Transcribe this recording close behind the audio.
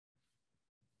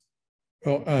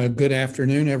Well, good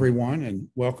afternoon, everyone, and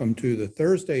welcome to the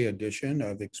Thursday edition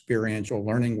of Experiential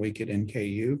Learning Week at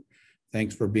NKU.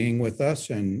 Thanks for being with us,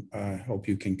 and I hope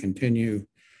you can continue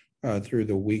through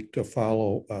the week to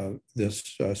follow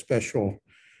this special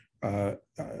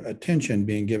attention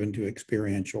being given to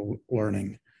experiential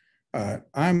learning.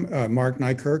 I'm Mark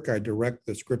Neikirk. I direct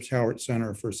the Scripps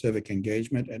Center for Civic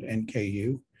Engagement at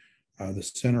NKU. The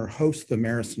center hosts the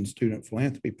Mayerson Student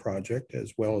Philanthropy Project,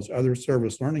 as well as other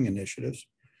service learning initiatives,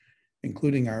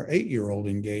 including our 8-year-old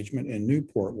engagement in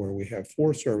Newport, where we have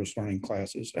 4 service learning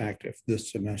classes active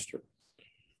this semester.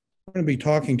 We're going to be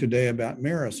talking today about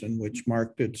Mayerson, which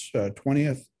marked its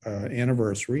 20th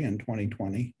anniversary in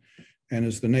 2020 and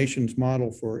is the nation's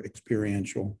model for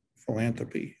experiential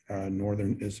philanthropy.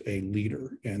 Northern is a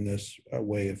leader in this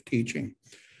way of teaching.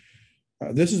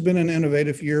 This has been an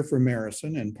innovative year for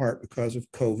Mayerson, in part because of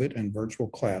COVID and virtual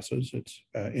classes. It's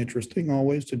interesting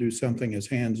always to do something as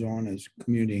hands-on as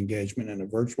community engagement in a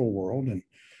virtual world. And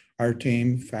our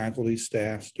team, faculty,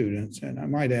 staff, students, and I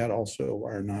might add also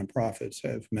our nonprofits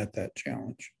have met that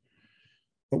challenge.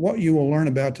 But what you will learn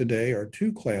about today are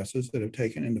 2 classes that have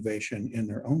taken innovation in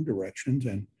their own directions,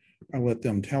 and I'll let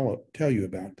them tell you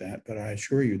about that, but I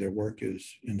assure you their work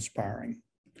is inspiring.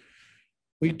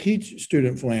 We teach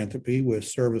student philanthropy with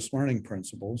service learning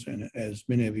principles, and as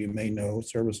many of you may know,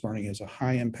 service learning is a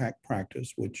high impact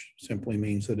practice, which simply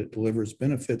means that it delivers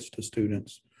benefits to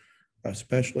students,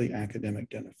 especially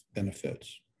academic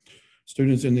benefits.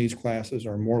 Students in these classes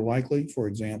are more likely, for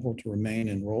example, to remain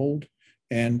enrolled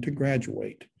and to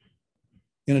graduate.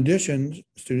 In addition,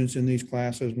 students in these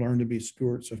classes learn to be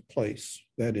stewards of place,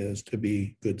 that is, to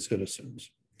be good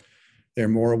citizens. They're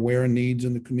more aware of needs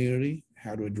in the community,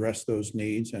 how to address those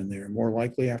needs, and they're more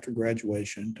likely after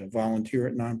graduation to volunteer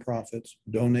at nonprofits,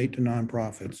 donate to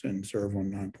nonprofits, and serve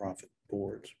on nonprofit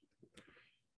boards.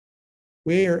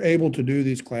 We are able to do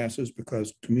these classes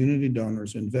because community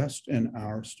donors invest in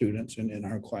our students and in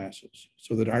our classes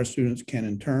so that our students can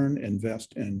in turn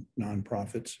invest in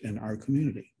nonprofits in our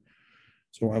community.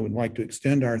 So I would like to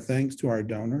extend our thanks to our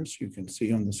donors. You can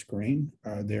see on the screen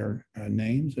their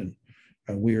names, and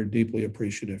we are deeply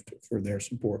appreciative for their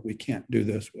support. We can't do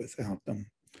this without them.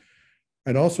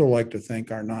 I'd also like to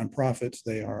thank our nonprofits.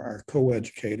 They are our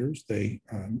co-educators. They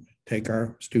take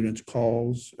our students'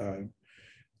 calls.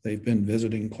 They've been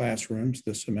visiting classrooms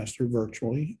this semester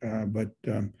virtually, but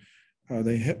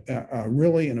they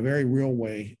really, in a very real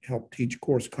way, help teach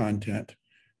course content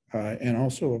and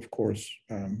also, of course,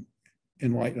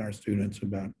 enlighten our students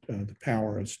about the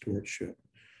power of stewardship.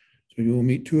 So you will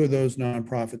meet 2 of those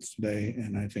nonprofits today,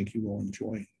 and I think you will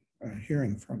enjoy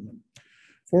hearing from them.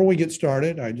 Before we get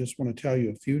started, I just want to tell you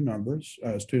a few numbers.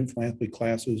 Student philanthropy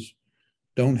classes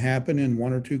don't happen in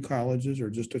 1 or 2 colleges or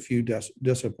just a few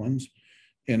disciplines.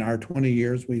 In our 20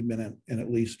 years, we've been in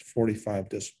at least 45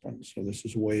 disciplines. So this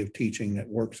is a way of teaching that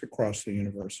works across the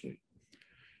university.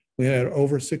 We had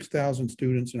over 6,000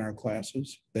 students in our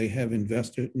classes. They have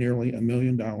invested nearly $1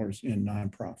 million in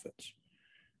nonprofits.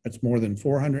 That's more than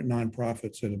 400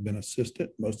 nonprofits that have been assisted,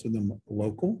 most of them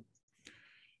local.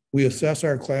 We assess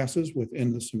our classes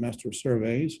within the semester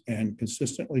surveys and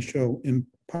consistently show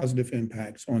positive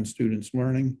impacts on students'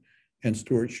 learning and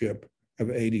stewardship of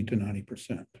 80 to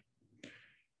 90%.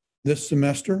 This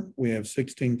semester, we have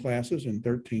 16 classes in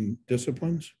 13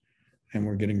 disciplines, and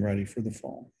we're getting ready for the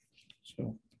fall.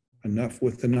 So enough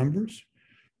with the numbers.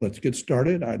 Let's get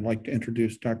started. I'd like to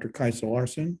introduce Dr. Kasja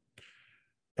Larson.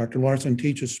 Dr. Larson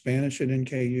teaches Spanish at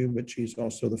NKU, but she's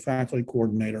also the faculty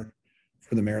coordinator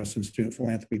for the Mayerson Student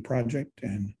Philanthropy Project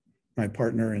and my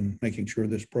partner in making sure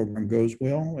this program goes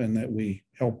well and that we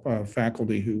help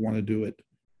faculty who want to do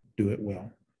it well.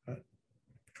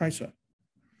 Kasja.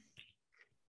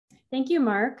 Thank you,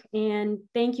 Mark, and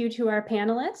thank you to our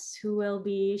panelists who will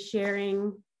be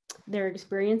sharing their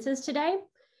experiences today.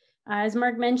 As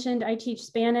Mark mentioned, I teach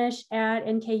Spanish at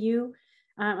NKU.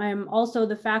 I'm also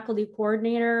the faculty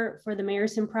coordinator for the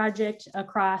Mayerson Project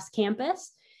across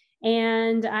campus.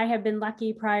 And I have been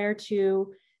lucky prior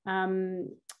to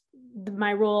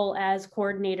my role as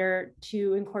coordinator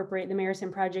to incorporate the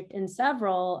Mayerson Project in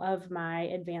several of my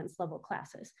advanced level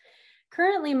classes.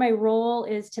 Currently, my role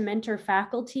is to mentor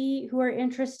faculty who are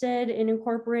interested in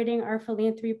incorporating our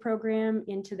philanthropy program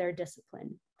into their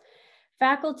discipline.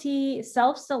 Faculty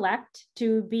self-select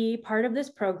to be part of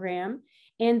this program,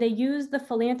 and they use the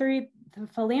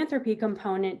philanthropy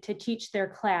component to teach their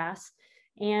class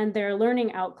and their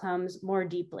learning outcomes more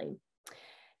deeply.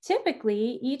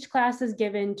 Typically, each class is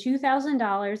given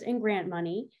 $2,000 in grant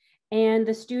money, and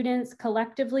the students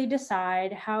collectively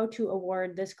decide how to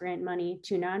award this grant money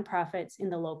to nonprofits in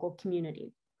the local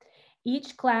community.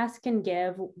 Each class can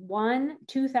give one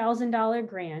 $2,000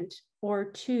 grant or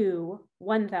two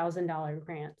 $1,000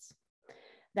 grants.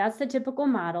 That's the typical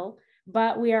model,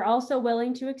 but we are also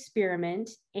willing to experiment,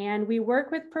 and we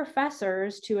work with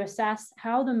professors to assess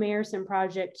how the Mayerson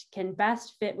project can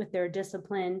best fit with their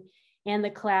discipline and the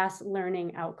class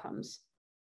learning outcomes.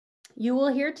 You will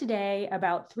hear today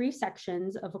about 3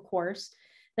 sections of a course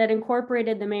that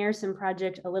incorporated the Mayerson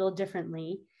project a little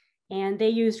differently, and they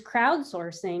used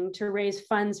crowdsourcing to raise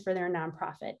funds for their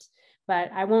nonprofit.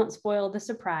 But I won't spoil the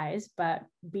surprise, but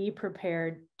be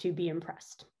prepared to be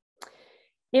impressed.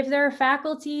 If there are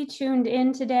faculty tuned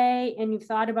in today and you've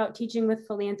thought about teaching with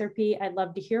philanthropy, I'd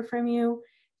love to hear from you.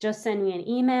 Just send me an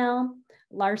email,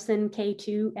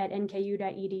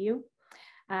 larsonkk2@nku.edu,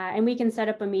 and we can set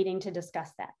up a meeting to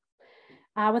discuss that.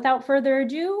 Without further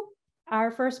ado,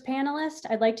 our first panelist,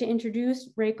 I'd like to introduce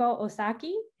Reiko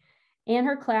Ozaki and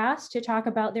her class to talk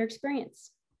about their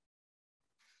experience.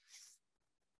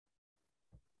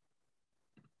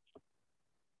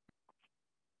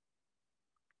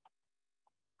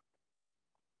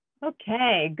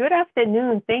 Okay, good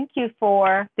afternoon. Thank you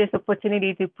for this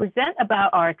opportunity to present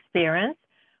about our experience.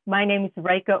 My name is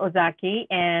Reiko Ozaki,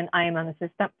 and I am an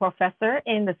assistant professor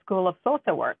in the School of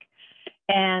Social Work.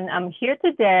 And I'm here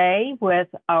today with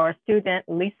our student,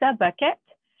 Lisa Beckett,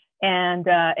 and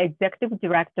Executive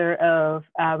Director of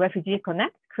Refugee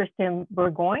Connect, Kristen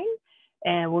Burgoyne,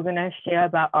 and we're gonna share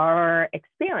about our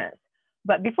experience.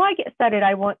 But before I get started,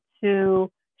 I want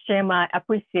to share my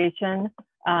appreciation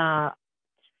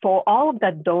for all of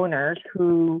the donors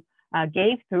who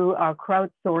gave through our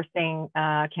crowdsourcing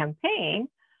campaign.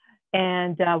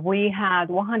 And we had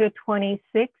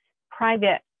 126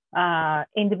 private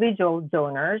individual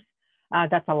donors.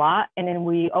 That's a lot. And then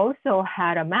we also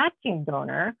had a matching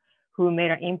donor who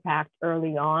made an impact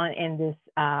early on in this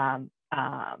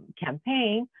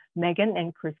campaign, Megan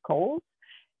and Chris Coles.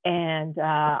 And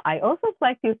I also would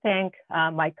like to thank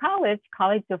my College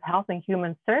of Health and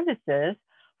Human Services,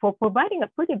 for providing a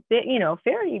pretty big,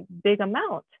 very big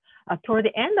amount toward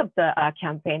the end of the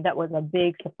campaign. That was a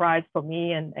big surprise for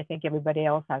me, and I think everybody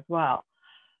else as well.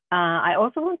 I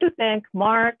also want to thank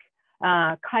Mark,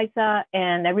 Kasja,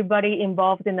 and everybody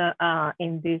involved in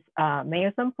this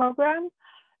Mayerson program,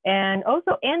 and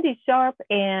also Andy Sharp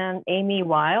and Amy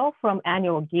Weil from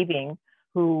Annual Giving,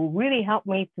 who really helped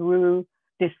me through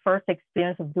this first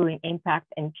experience of doing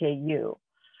Impact NKU.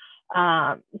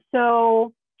 I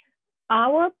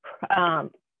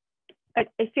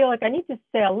feel like I need to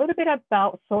say a little bit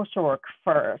about social work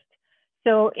first.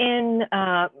 So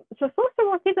social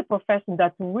work is a profession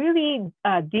that's really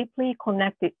deeply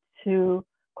connected to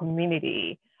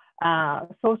community.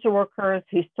 Social workers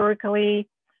historically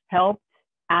helped,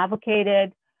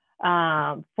 advocated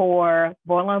for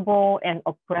vulnerable and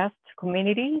oppressed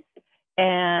communities.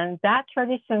 And that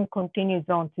tradition continues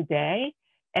on today.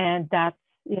 And that's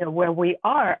where we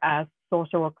are as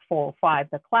Social Work 405,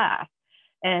 the class.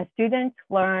 And students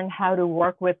learn how to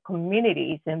work with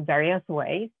communities in various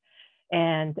ways.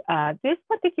 And this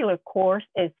particular course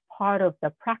is part of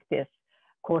the practice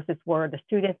courses where the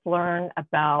students learn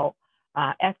about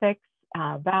ethics,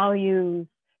 values,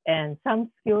 and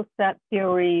some skill set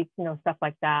theories, stuff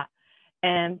like that.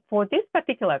 And for this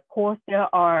particular course, there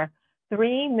are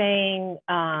 3 main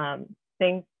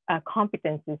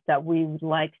competencies that we would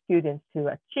like students to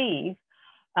achieve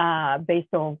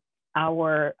based on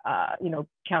our,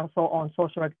 Council on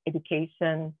Social Work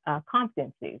Education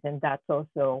competencies. And that's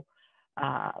also,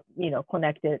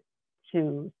 connected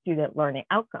to student learning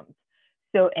outcomes.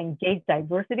 So engage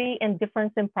diversity and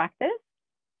difference in practice,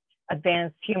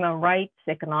 advance human rights,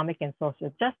 economic and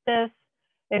social justice,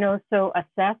 and also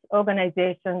assess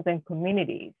organizations and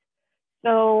communities.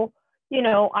 So,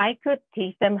 I could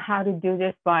teach them how to do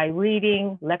this by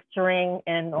reading, lecturing,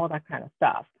 and all that kind of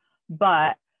stuff.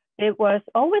 But it was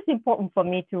always important for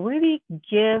me to really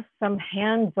give some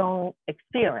hands-on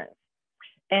experience.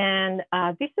 And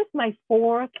this is my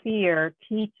 4th year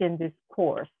teaching this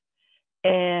course.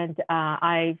 And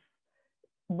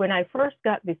when I first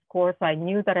got this course, I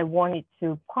knew that I wanted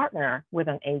to partner with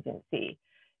an agency.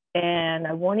 And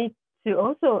I wanted to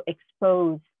also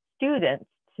expose students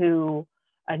to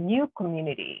a new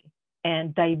community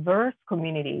and diverse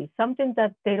community, something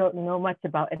that they don't know much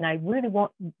about. And I really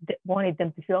wanted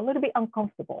them to feel a little bit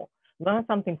uncomfortable, learn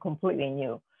something completely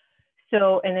new.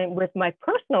 So, and then with my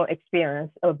personal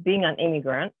experience of being an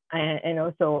immigrant and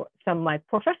also some of my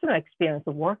professional experience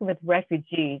of working with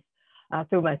refugees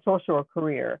through my social work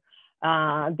career,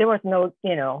 there was no,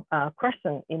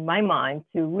 question in my mind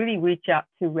to really reach out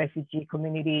to refugee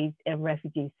communities and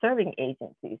refugee serving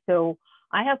agencies. So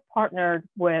I have partnered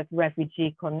with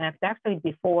Refugee Connect actually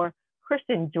before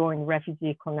Kristen joined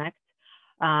Refugee Connect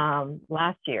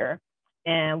last year.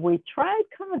 And we tried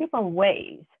kind of different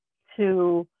ways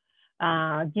to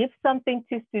give something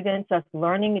to students as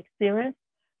learning experience,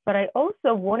 but I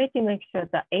also wanted to make sure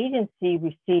the agency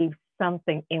received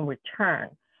something in return.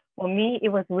 For me, it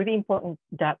was really important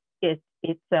that it's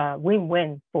a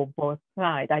win-win for both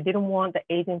sides. I didn't want the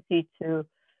agency to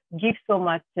give so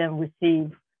much and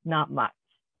receive not much,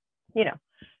 you know.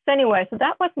 So anyway, so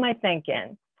that was my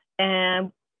thinking.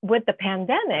 And with the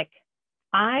pandemic,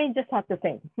 I just have to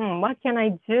think, what can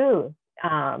I do?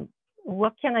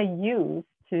 What can I use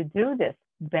to do this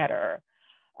better?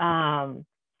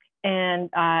 And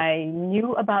I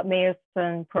knew about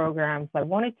Mayerson programs. I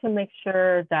wanted to make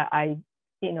sure that I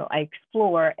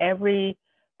explore every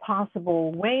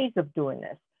possible ways of doing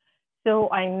this. So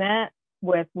I met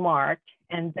with Mark,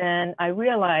 and then I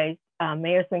realized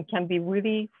Mayerson can be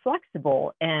really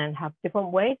flexible and have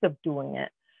different ways of doing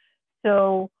it.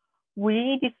 So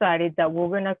we decided that we're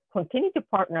going to continue to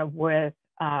partner with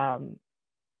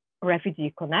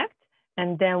Refugee Connect,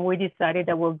 and then we decided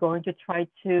that we're going to try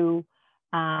to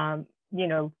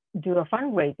do a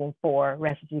fundraising for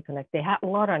Refugee Connect. They have a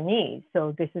lot of needs,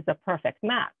 so this is a perfect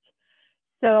match.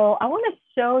 So I want to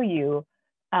show you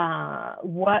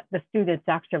what the students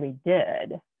actually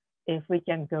did. If we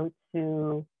can go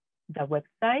to the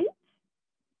website.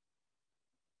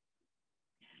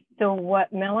 So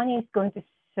what Melanie is going to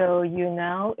show you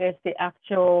now is the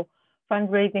actual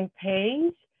fundraising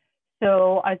page.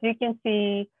 So as you can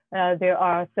see, there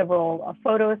are several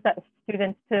photos that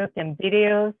students took and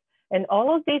videos, and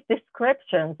all of these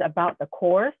descriptions about the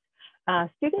course,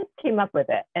 students came up with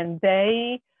it, and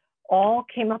they all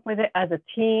came up with it as a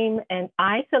team, and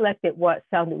I selected what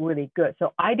sounded really good.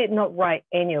 So I did not write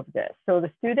any of this. So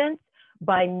the students,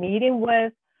 by meeting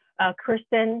with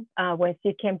Kristen when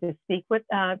she came to speak to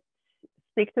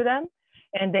them,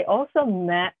 and they also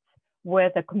met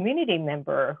with a community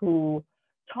member who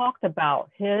talked about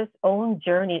his own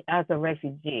journey as a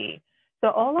refugee. So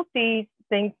all of these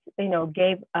things,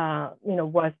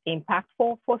 was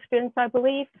impactful for students, I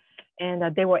believe, and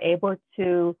they were able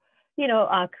to,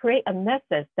 create a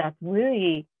message that's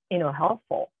really,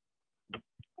 helpful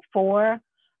for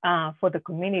the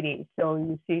community. So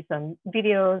you see some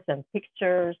videos and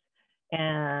pictures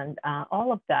and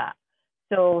all of that.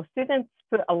 So students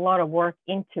put a lot of work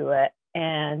into it,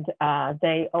 and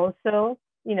they also,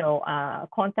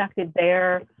 contacted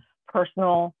their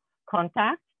personal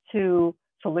contacts to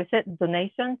solicit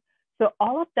donations. So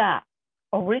all of that,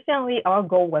 originally our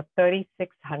goal was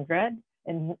 3,600,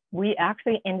 and we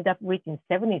actually ended up reaching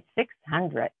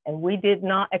 7,600, and we did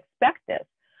not expect this.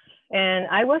 And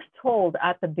I was told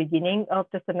at the beginning of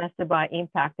the semester by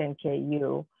Impact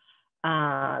NKU,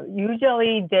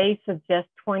 usually they suggest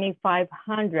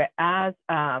 2,500 as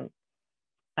a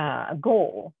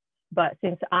goal. But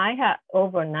since I had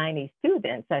over 90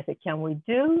 students, I said, can we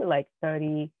do like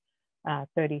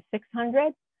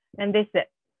 3,600? And they said,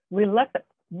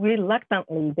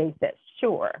 reluctantly, they said,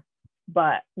 sure.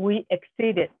 But we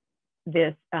exceeded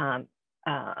this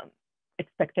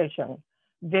expectation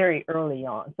very early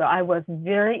on. So I was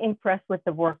very impressed with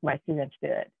the work my students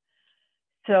did.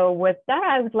 So with that,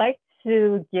 I would like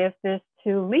to give this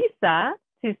to Lisa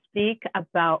to speak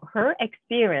about her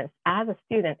experience as a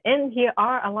student. And here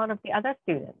are a lot of the other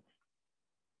students.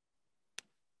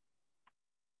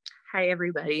 Hi,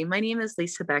 everybody. My name is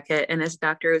Lisa Beckett, and as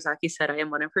Dr. Ozaki said, I am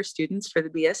one of her students for the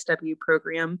BSW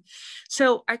program.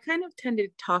 So I kind of tend to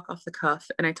talk off the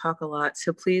cuff, and I talk a lot,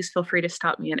 so please feel free to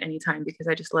stop me at any time because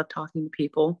I just love talking to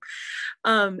people.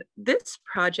 This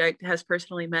project has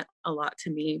personally meant a lot to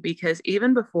me because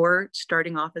even before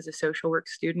starting off as a social work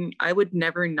student, I would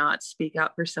never not speak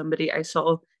out for somebody I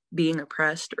saw being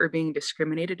oppressed or being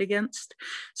discriminated against.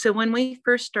 So when we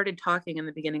first started talking in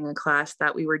the beginning of class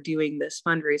that we were doing this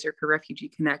fundraiser for Refugee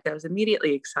Connect, I was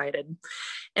immediately excited.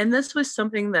 And this was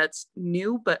something that's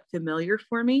new but familiar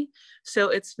for me. So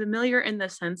it's familiar in the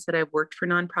sense that I've worked for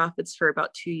nonprofits for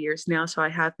about 2 years now. So I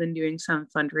have been doing some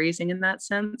fundraising in that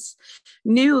sense.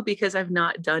 New because I've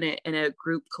not done it in a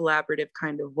group collaborative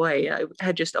kind of way. I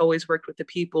had just always worked with the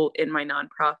people in my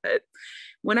nonprofit.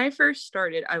 When I first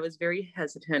started, I was very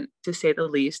hesitant, to say the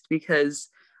least, because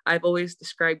I've always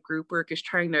described group work as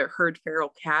trying to herd feral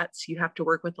cats. You have to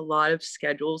work with a lot of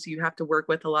schedules. You have to work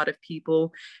with a lot of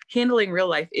people, handling real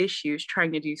life issues,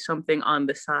 trying to do something on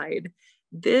the side.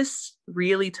 This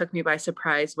really took me by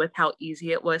surprise with how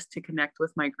easy it was to connect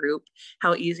with my group,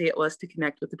 how easy it was to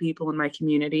connect with the people in my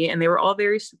community, and they were all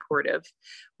very supportive.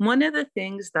 One of the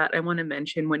things that I want to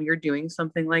mention when you're doing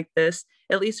something like this,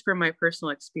 at least from my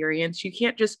personal experience, you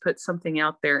can't just put something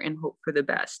out there and hope for the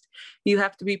best. You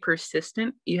have to be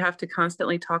persistent. You have to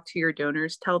constantly talk to your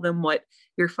donors, tell them what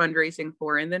you're fundraising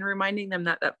for, and then reminding them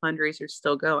that that fundraiser is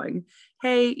still going.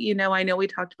 Hey, I know we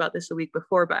talked about this a week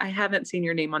before, but I haven't seen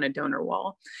your name on a donor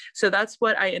wall. So that's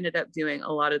what I ended up doing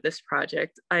a lot of this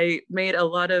project. I made a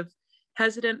lot of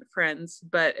hesitant friends,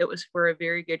 but it was for a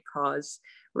very good cause.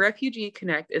 Refugee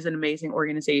Connect is an amazing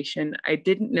organization. I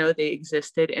didn't know they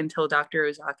existed until Dr.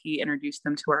 Ozaki introduced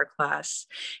them to our class.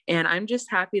 And I'm just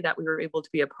happy that we were able to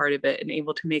be a part of it and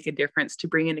able to make a difference to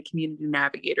bring in a community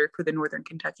navigator for the Northern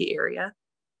Kentucky area.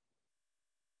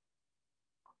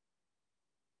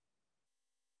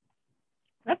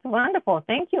 That's wonderful.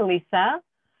 Thank you, Lisa.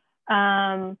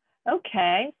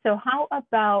 Okay, so how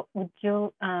about,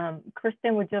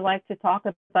 Kristen, would you like to talk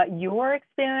about your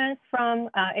experience from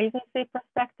agency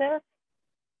perspective?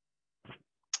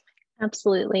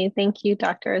 Absolutely. Thank you,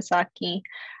 Dr. Ozaki.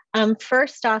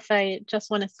 First off, I just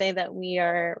want to say that we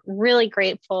are really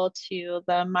grateful to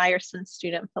the Mayerson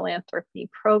Student Philanthropy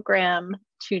Program,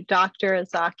 to Dr.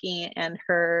 Ozaki and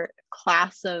her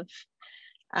class of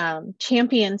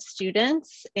champion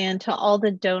students, and to all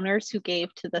the donors who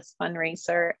gave to this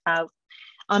fundraiser.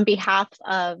 On behalf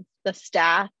of the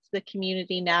staff, the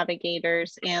community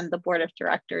navigators, and the board of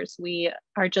directors, we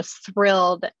are just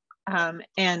thrilled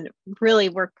and really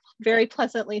were very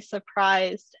pleasantly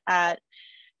surprised at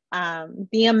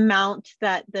the amount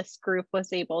that this group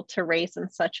was able to raise in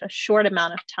such a short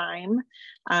amount of time.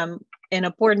 In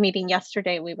a board meeting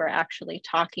yesterday, we were actually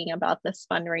talking about this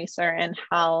fundraiser and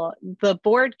how the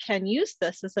board can use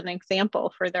this as an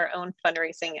example for their own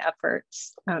fundraising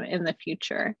efforts in the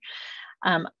future.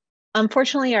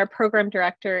 Unfortunately, our program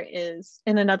director is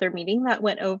in another meeting that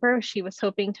went over. She was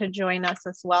hoping to join us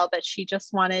as well, but she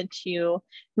just wanted to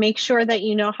make sure that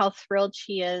you know how thrilled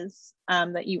she is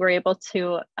that you were able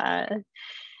to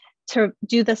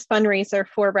do this fundraiser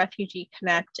for Refugee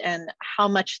Connect and how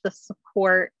much the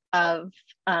support of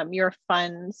your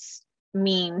funds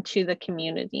mean to the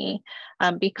community.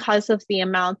 Because of the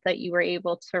amount that you were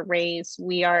able to raise,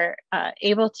 we are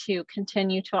able to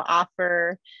continue to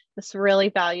offer this really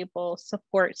valuable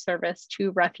support service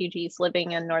to refugees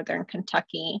living in Northern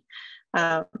Kentucky,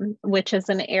 which is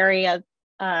an area,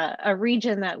 a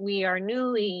region that we are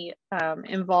newly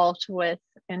involved with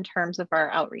in terms of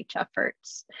our outreach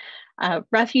efforts.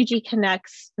 Refugee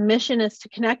Connect's mission is to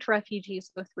connect refugees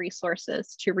with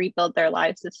resources to rebuild their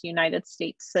lives as United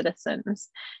States citizens.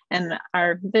 And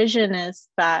our vision is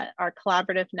that our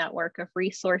collaborative network of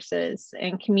resources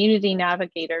and community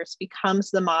navigators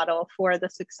becomes the model for the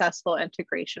successful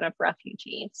integration of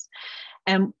refugees.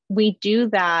 And we do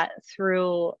that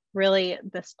through really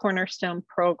this cornerstone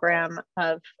program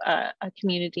of a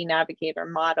community navigator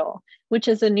model, which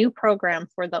is a new program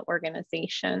for the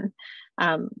organization.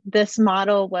 This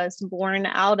model was born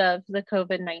out of the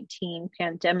COVID-19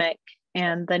 pandemic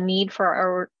and the need for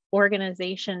our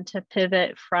organization to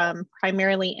pivot from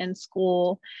primarily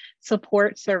in-school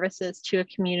support services to a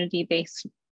community-based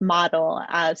model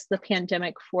as the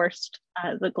pandemic forced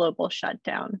the global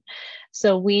shutdown.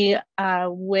 So we,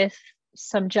 with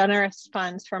some generous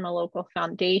funds from a local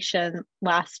foundation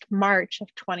last March of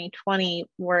 2020,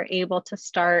 were able to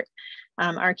start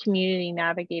our Community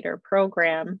Navigator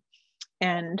program.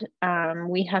 And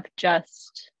we have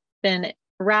just been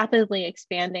rapidly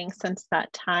expanding since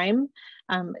that time.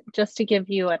 Just to give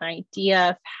you an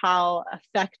idea of how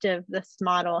effective this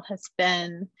model has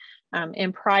been,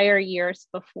 in prior years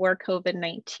before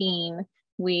COVID-19,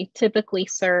 we typically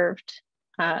served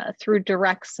through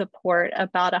direct support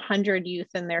about 100 youth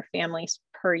and their families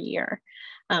per year.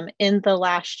 In the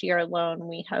last year alone,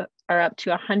 we are up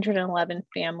to 111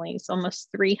 families, almost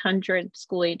 300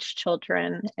 school-aged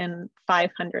children, and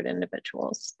 500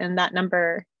 individuals. And that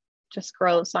number just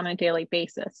grows on a daily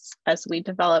basis as we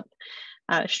develop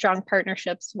strong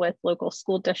partnerships with local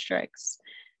school districts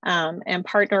and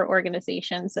partner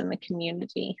organizations in the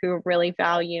community who really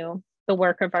value the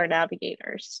work of our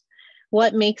navigators.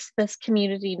 What makes this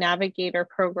Community Navigator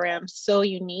program so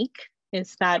unique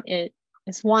is that it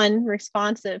is, one,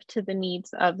 responsive to the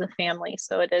needs of the family.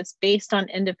 So it is based on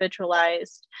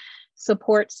individualized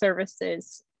support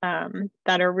services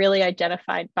that are really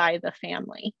identified by the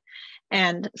family.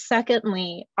 And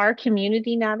secondly, our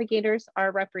community navigators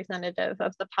are representative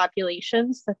of the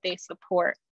populations that they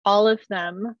support. All of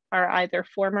them are either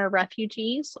former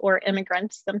refugees or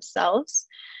immigrants themselves.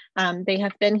 They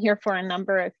have been here for a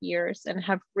number of years and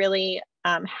have really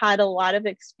had a lot of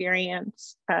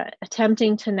experience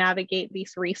attempting to navigate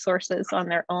these resources on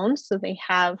their own. So they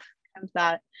have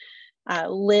that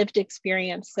lived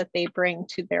experience that they bring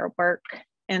to their work.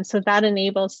 And so that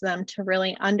enables them to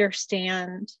really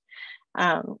understand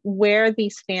where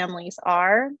these families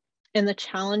are and the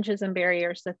challenges and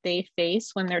barriers that they face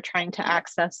when they're trying to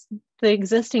access the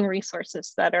existing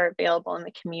resources that are available in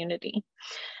the community.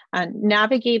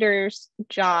 Navigators'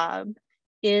 job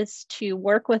is to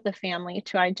work with the family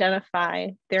to identify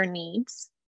their needs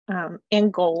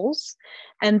and goals.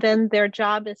 And then their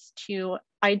job is to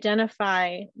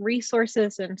identify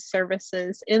resources and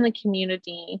services in the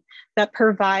community that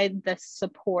provide the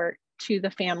support to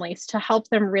the families to help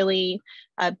them really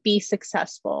be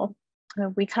successful.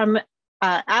 We come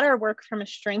at our work from a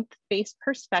strength-based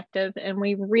perspective, and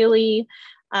we really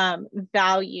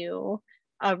value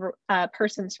a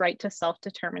person's right to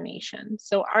self-determination.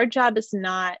 So our job is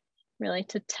not really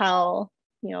to tell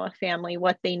a family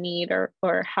what they need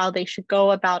or how they should go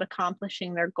about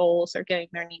accomplishing their goals or getting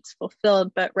their needs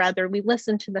fulfilled, but rather we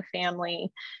listen to the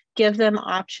family, give them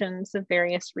options of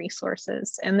various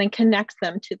resources, and then connect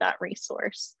them to that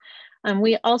resource.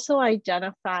 We also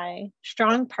identify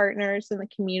strong partners in the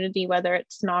community, whether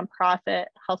it's nonprofit,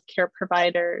 healthcare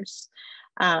providers,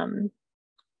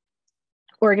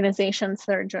 organizations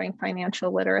that are doing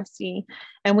financial literacy.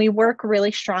 And we work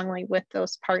really strongly with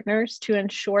those partners to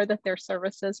ensure that their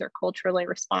services are culturally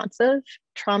responsive,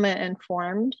 trauma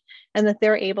informed, and that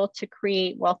they're able to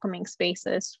create welcoming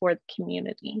spaces for the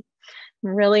community.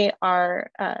 Really,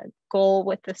 our goal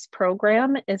with this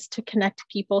program is to connect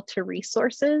people to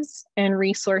resources and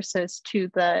resources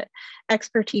to the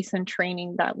expertise and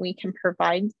training that we can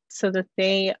provide so that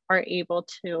they are able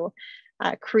to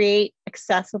create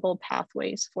accessible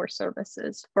pathways for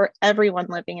services for everyone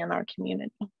living in our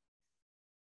community.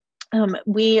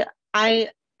 I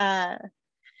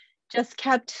just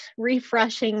kept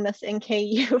refreshing this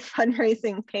NKU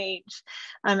fundraising page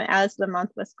as the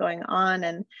month was going on,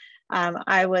 and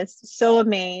I was so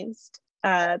amazed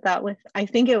that I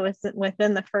think it was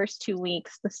within the first 2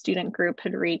 weeks, the student group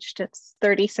had reached its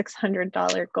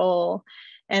 $3,600 goal.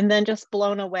 And then just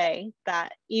blown away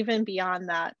that even beyond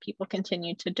that, people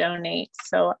continue to donate.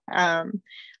 So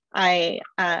I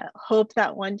hope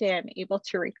that one day I'm able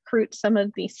to recruit some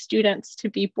of these students to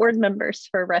be board members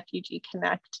for Refugee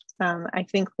Connect. I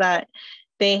think that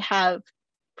they have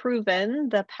proven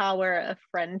the power of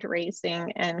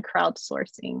fundraising and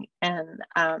crowdsourcing, and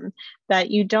that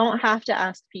you don't have to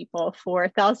ask people for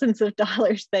thousands of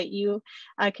dollars, that you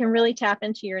can really tap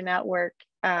into your network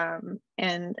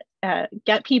and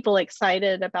get people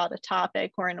excited about a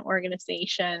topic or an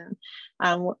organization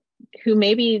who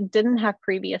maybe didn't have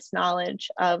previous knowledge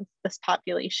of this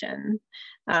population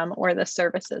or the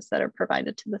services that are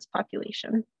provided to this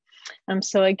population.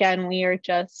 So again, we are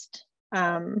just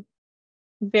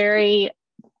very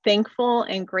thankful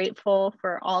and grateful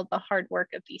for all the hard work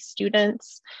of these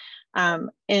students,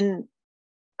 and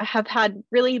have had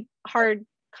really hard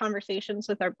conversations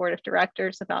with our board of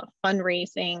directors about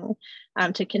fundraising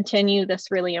to continue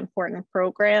this really important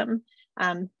program.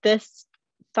 This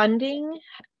funding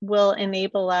will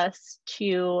enable us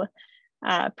to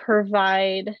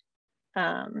provide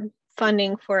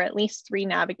funding for at least 3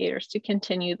 navigators to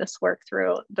continue this work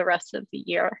through the rest of the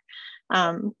year.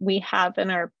 We have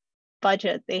in our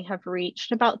budget, they have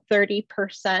reached about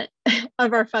 30%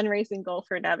 of our fundraising goal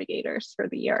for navigators for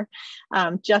the year,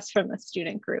 just from the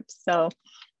student groups. So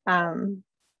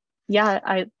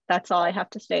yeah, that's all I have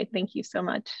to say. Thank you so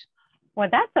much. Well,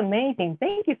 that's amazing.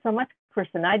 Thank you so much,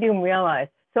 Kristen. I didn't realize.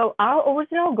 So our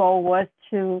original goal was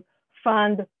to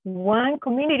fund 1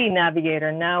 community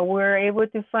navigator. Now we're able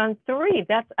to fund 3.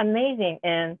 That's amazing.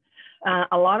 And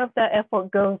a lot of the effort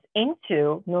goes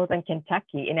into Northern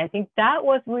Kentucky. And I think that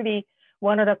was really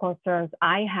one of the concerns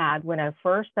I had when I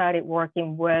first started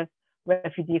working with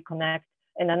Refugee Connect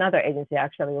and another agency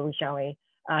actually originally,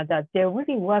 that there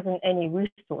really wasn't any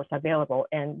resource available.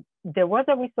 And there was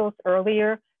a resource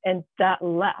earlier and that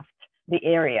left the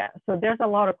area. So there's a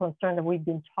lot of concern that we've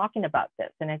been talking about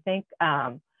this. And I think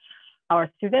our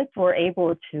students were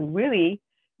able to really,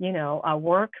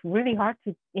 work really hard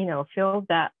to, fill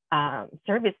that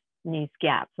service needs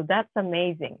gap. So that's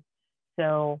amazing.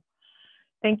 So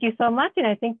thank you so much. And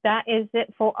I think that is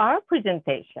it for our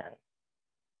presentation.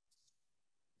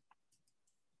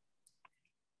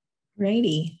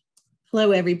 Righty.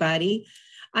 Hello, everybody.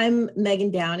 I'm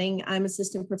Megan Downing. I'm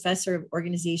Assistant Professor of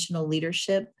Organizational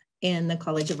Leadership in the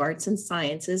College of Arts and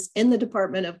Sciences in the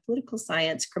Department of Political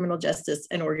Science, Criminal Justice,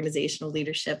 and Organizational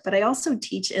Leadership. But I also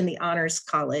teach in the Honors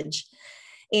College.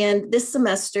 And this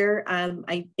semester,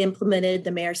 I implemented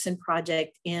the Mayerson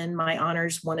project in my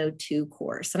Honors 102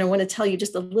 course. And I want to tell you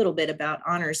just a little bit about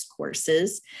honors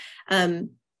courses. A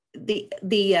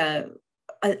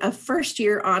first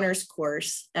year honors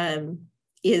course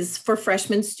is for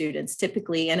freshman students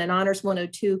typically, and an Honors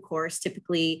 102 course,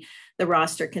 typically the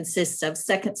roster consists of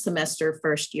second semester,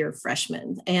 first year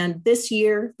freshmen. And this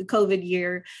year, the COVID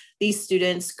year, these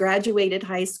students graduated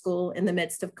high school in the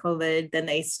midst of COVID, then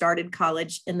they started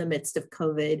college in the midst of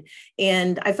COVID.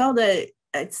 And I felt a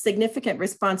significant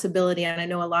responsibility, and I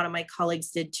know a lot of my colleagues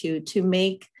did too, to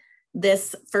make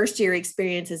this first year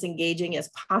experience as engaging as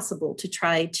possible to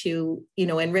try to,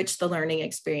 enrich the learning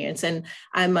experience. And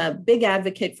I'm a big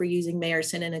advocate for using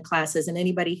Mayerson in the classes, and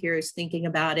anybody here is thinking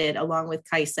about it along with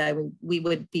Kasja, we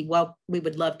would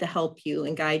love to help you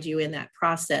and guide you in that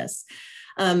process.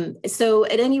 So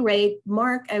at any rate,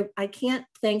 Mark, I can't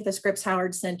thank the Scripps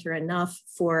Howard Center enough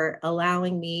for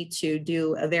allowing me to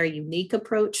do a very unique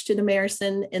approach to the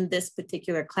Mayerson in this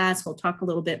particular class. We'll talk a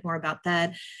little bit more about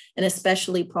that, and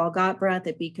especially Paul Gottbrath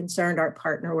at Be Concerned, our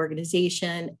partner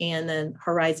organization, and the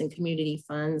Horizon Community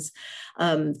Funds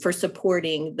for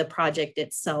supporting the project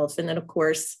itself. And then of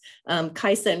course,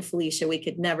 Kasja and Felicia, we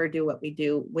could never do what we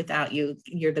do without you.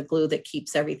 You're the glue that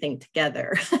keeps everything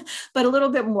together. But a little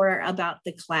bit more about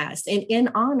the class. And in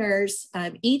honors,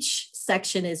 each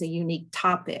section is a unique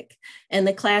topic, and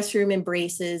the classroom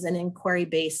embraces an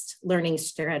inquiry-based learning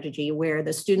strategy where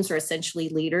the students are essentially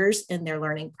leaders in their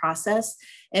learning process.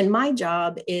 And my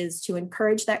job is to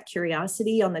encourage that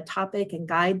curiosity on the topic and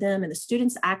guide them. And the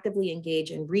students actively engage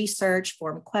in research,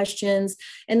 form questions,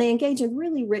 and they engage in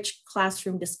really rich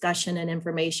classroom discussion and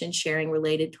information sharing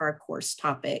related to our course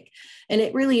topic. And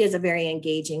it really is a very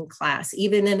engaging class,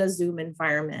 even in a Zoom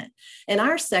environment. And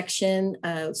our section,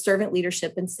 Servant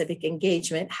Leadership and Civic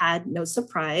Engagement, had, no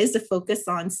surprise, a focus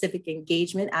on civic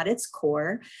engagement at its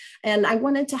core. And I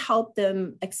wanted to help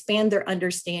them expand their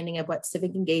understanding of what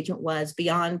civic engagement was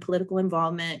beyond political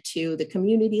involvement to the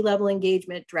community level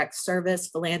engagement, direct service,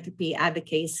 philanthropy,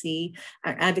 advocacy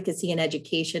and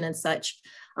education and such,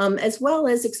 as well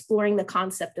as exploring the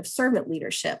concept of servant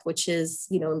leadership, which is,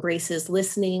 embraces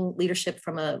listening, leadership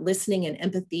from a listening and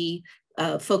empathy,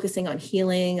 focusing on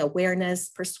healing, awareness,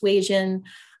 persuasion,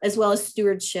 as well as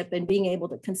stewardship and being able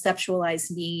to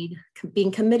conceptualize need,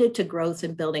 being committed to growth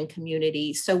and building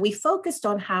community. So we focused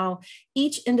on how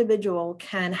each individual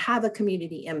can have a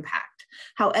community impact,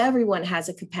 how everyone has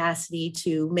a capacity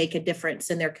to make a difference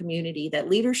in their community, that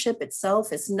leadership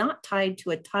itself is not tied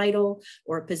to a title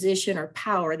or a position or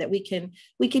power, that we can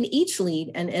each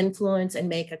lead and influence and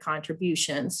make a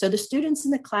contribution. So the students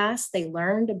in the class, they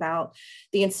learned about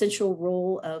the essential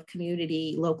role of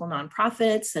community local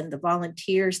nonprofits and the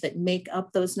volunteers that make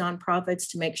up those nonprofits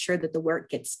to make sure that the work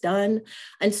gets done,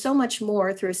 and so much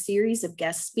more through a series of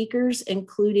guest speakers,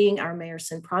 including our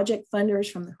Mayerson project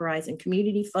funders from the Horizon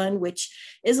Community Fund, which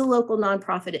is a local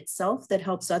nonprofit itself that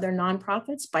helps other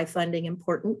nonprofits by funding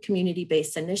important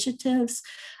community-based initiatives,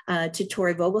 to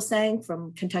Tori Vogelsang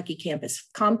from Kentucky Campus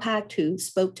Compact, who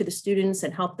spoke to the students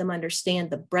and helped them understand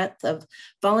the breadth of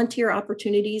volunteer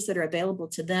opportunities that are available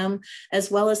to them,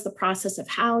 as well as the process of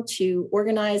how to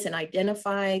organize and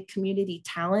identify community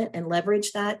talent and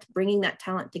leverage that, bringing that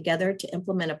talent together to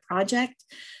implement a project,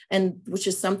 and which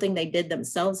is something they did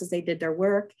themselves as they did their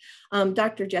work.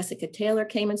 Dr. Jessica Taylor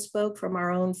came and spoke from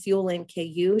our own Fuel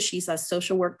NKU. She's a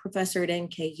social work professor at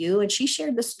NKU, and she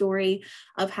shared the story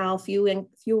of how Fuel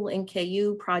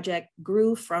NKU project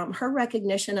grew from her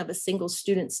recognition of a single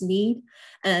student's need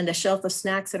and a shelf of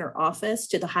snacks in her office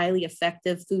to the highly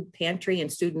effective food pantry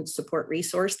and student support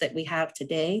resource that we have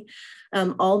today,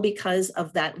 all because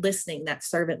of that listening, that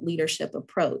servant leadership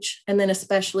approach. And then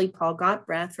especially Paul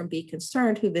Gottbrath from Be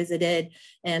Concerned, who visited,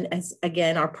 and as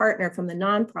again, our partner from the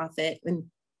nonprofit, and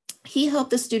he helped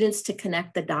the students to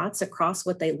connect the dots across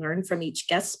what they learned from each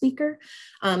guest speaker.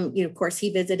 Of course,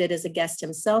 he visited as a guest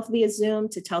himself via Zoom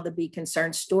to tell the Be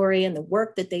Concerned story and the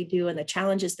work that they do and the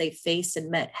challenges they faced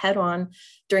and met head on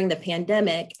during the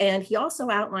pandemic. And he also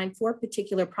outlined 4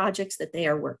 particular projects that they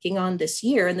are working on this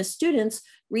year. And the students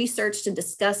researched and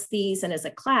discussed these. And as a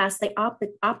class, they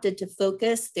opted to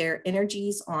focus their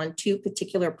energies on 2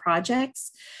 particular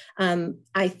projects.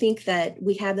 I think that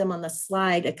we have them on the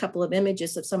slide, a couple of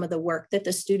images of some of the work that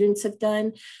the students have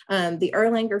done, the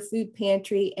Erlanger Food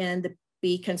Pantry and the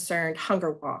Be Concerned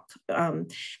Hunger Walk.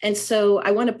 And so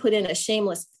I want to put in a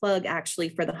shameless plug actually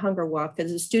for the Hunger Walk,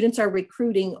 because the students are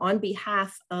recruiting on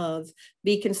behalf of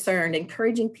Be Concerned,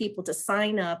 encouraging people to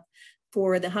sign up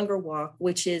for the Hunger Walk,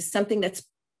 which is something that's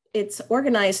it's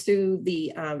organized through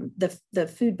the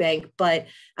food bank, but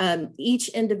each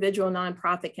individual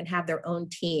nonprofit can have their own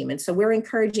team. And so we're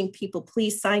encouraging people,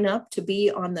 please sign up to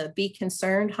be on the Be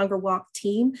Concerned Hunger Walk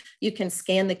team. You can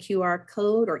scan the QR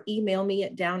code or email me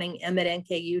at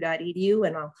downing@nku.edu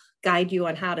and I'll guide you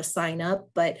on how to sign up.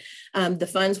 But the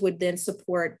funds would then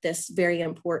support this very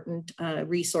important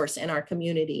resource in our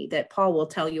community that Paul will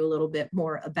tell you a little bit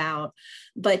more about.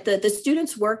 But the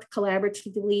students worked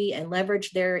collaboratively and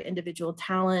leveraged their individual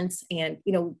talents. And,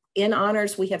 you know, in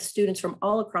honors, we have students from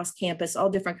all across campus, all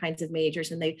different kinds of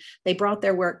majors, and they brought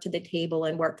their work to the table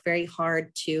and worked very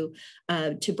hard to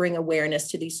bring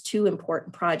awareness to these two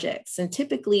important projects. And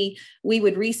typically, we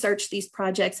would research these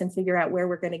projects and figure out where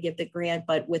we're going to give the grant.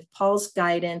 But with Paul's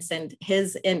guidance and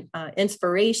his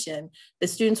inspiration, the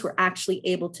students were actually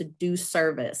able to do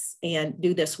service and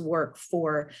do this work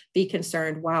for Be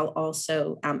Concerned while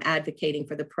also advocating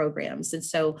for the programs. And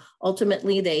so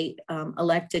ultimately, they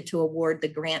elected to award the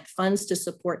grant funds to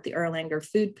support the Erlanger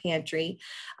Food Pantry,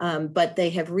 but they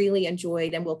have really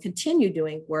enjoyed and will continue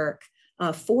doing work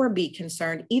for Be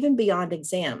Concerned, even beyond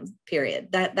exam period.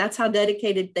 That's how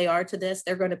dedicated they are to this.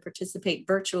 They're going to participate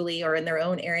virtually or in their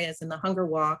own areas in the Hunger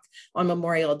Walk on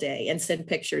Memorial Day and send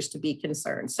pictures to Be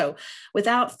Concerned. So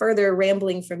without further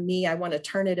rambling from me, I want to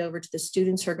turn it over to the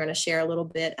students who are going to share a little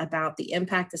bit about the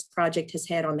impact this project has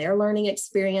had on their learning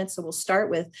experience. So we'll start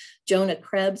with Jonah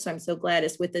Krebs, who I'm so glad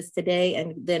is with us today,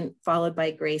 and then followed by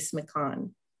Grace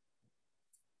McCon.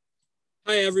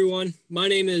 Hi, everyone. My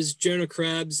name is Jonah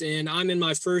Krebs, and I'm in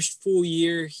my first full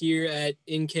year here at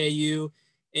NKU.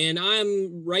 And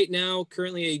I'm right now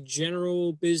currently a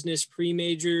general business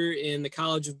pre-major in the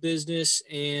College of Business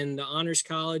and the Honors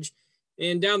College.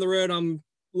 And down the road, I'm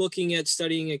looking at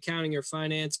studying accounting or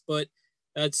finance, but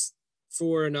that's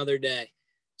for another day.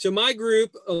 So my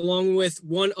group, along with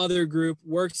one other group,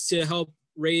 worked to help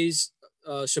raise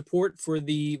support for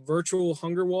the virtual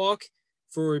Hunger Walk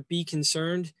for Be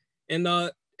Concerned. And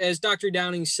as Dr.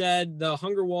 Downing said, the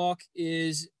Hunger Walk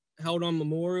is held on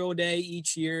Memorial Day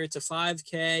each year. It's a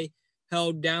 5K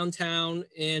held downtown,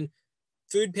 and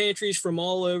food pantries from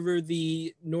all over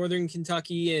the Northern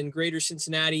Kentucky and greater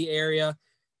Cincinnati area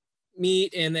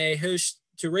meet, and they host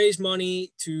to raise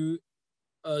money to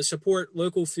support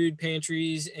local food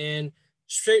pantries and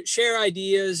share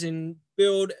ideas and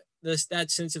build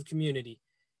that sense of community.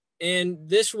 And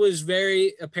this was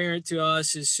very apparent to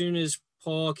us as soon as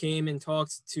Paul came and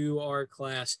talked to our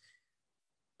class.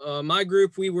 My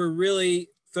group, we were really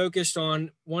focused on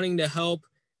wanting to help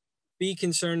Be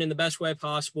Concerned in the best way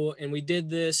possible. And we did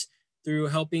this through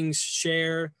helping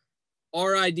share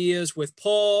our ideas with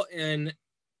Paul and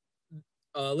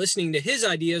listening to his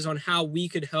ideas on how we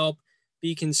could help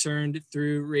Be Concerned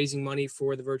through raising money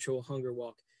for the virtual Hunger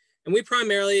Walk. And we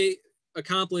primarily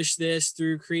accomplished this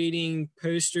through creating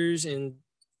posters and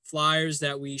flyers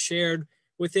that we shared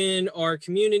within our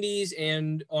communities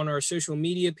and on our social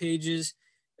media pages,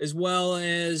 as well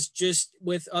as just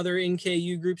with other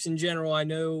NKU groups in general. I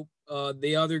know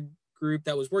the other group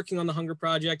that was working on the Hunger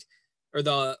Project or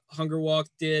the Hunger Walk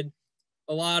did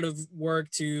a lot of work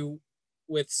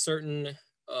with certain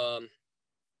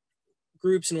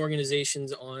groups and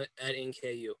organizations at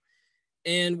NKU.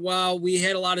 And while we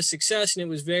had a lot of success and it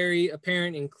was very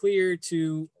apparent and clear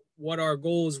to what our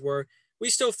goals were, we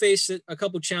still faced a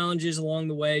couple challenges along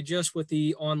the way just with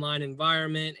the online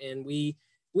environment. And we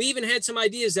even had some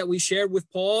ideas that we shared with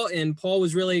Paul, and Paul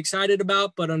was really excited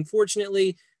about, but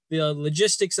unfortunately the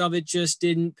logistics of it just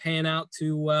didn't pan out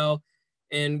too well.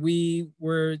 And we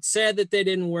were sad that they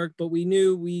didn't work, but we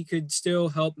knew we could still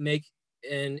help make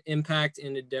an impact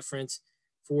and a difference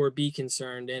for Be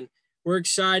Concerned. And we're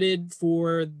excited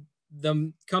for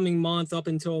the coming month up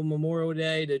until Memorial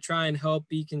Day to try and help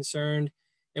Be Concerned.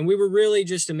 And we were really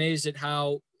just amazed at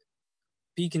how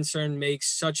Be Concerned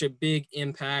makes such a big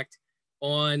impact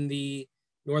on the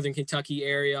Northern Kentucky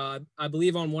area. I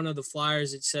believe on one of the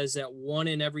flyers, it says that 1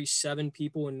 in every 7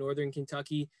 people in Northern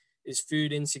Kentucky is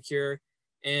food insecure.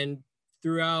 And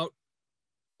throughout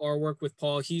our work with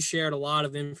Paul, he shared a lot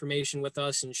of information with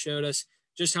us and showed us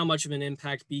just how much of an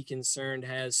impact Be Concerned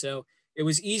has. So it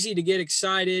was easy to get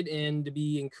excited and to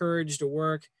be encouraged to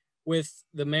work with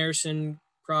the Mayerson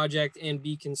Project and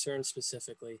Be Concerned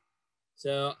specifically.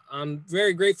 So I'm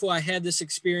very grateful I had this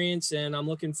experience, and I'm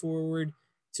looking forward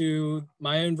to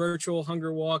my own virtual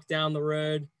Hunger Walk down the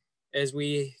road as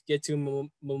we get to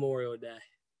Memorial Day.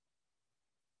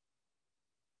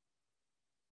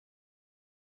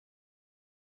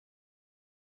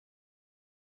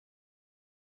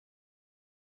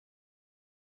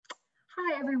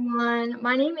 Hi, everyone.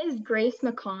 My name is Grace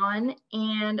McCon,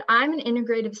 and I'm an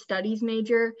integrative studies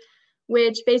major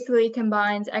which basically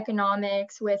combines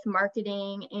economics with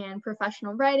marketing and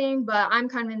professional writing, but I'm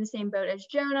kind of in the same boat as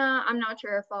Jonah. I'm not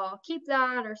sure if I'll keep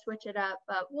that or switch it up,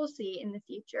 but we'll see in the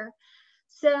future.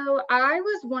 So I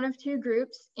was one of 2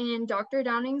 groups in Dr.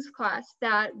 Downing's class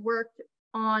that worked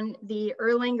on the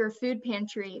Erlanger Food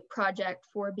Pantry project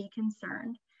for Be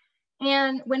Concerned.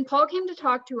 And when Paul came to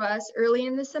talk to us early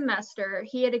in the semester,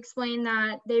 he had explained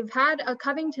that they've had a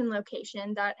Covington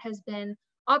location that has been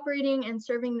operating and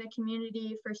serving the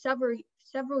community for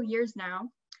several years now.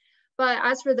 But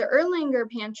as for the Erlanger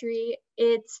Pantry,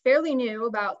 it's fairly new,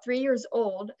 about 3 years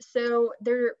old. So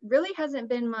there really hasn't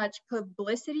been much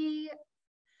publicity.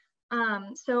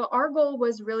 So our goal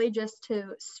was really just to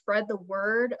spread the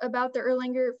word about the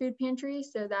Erlanger Food Pantry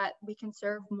so that we can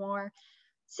serve more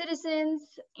citizens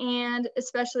and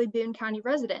especially Boone County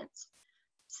residents.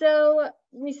 So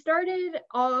we started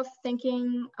off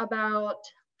thinking about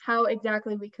how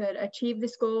exactly we could achieve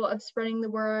this goal of spreading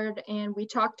the word, and we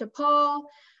talked to Paul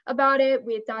about it.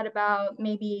 We had thought about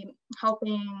maybe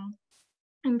helping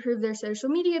improve their social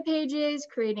media pages,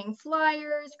 creating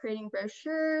flyers, creating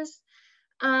brochures.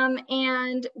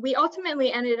 And we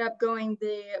ultimately ended up going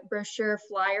the brochure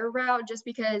flyer route just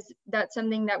because that's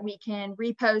something that we can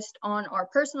repost on our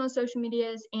personal social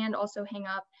medias and also hang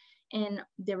up in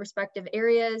the respective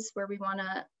areas where we want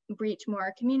to reach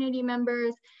more community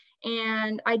members.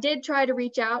 And I did try to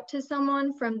reach out to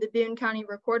someone from the Boone County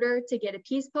Recorder to get a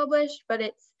piece published, but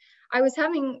I was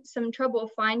having some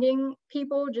trouble finding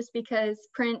people just because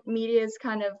print media is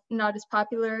kind of not as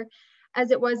popular as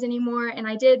it was anymore. And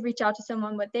I did reach out to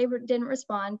someone, but they didn't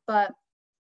respond. But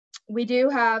we do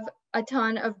have a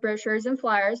ton of brochures and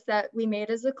flyers that we made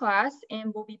as a class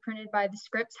and will be printed by the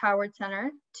Scripps Howard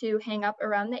Center to hang up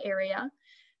around the area.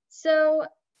 So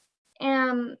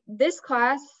this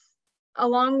class,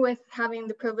 along with having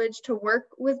the privilege to work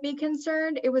with Be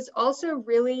Concerned, it was also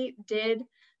really did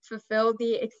fulfill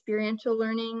the experiential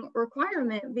learning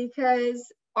requirement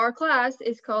because our class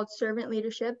is called Servant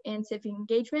Leadership and Civic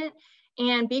Engagement.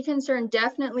 And Be Concerned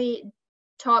definitely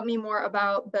taught me more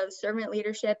about both servant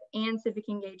leadership and civic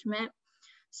engagement.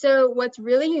 So what's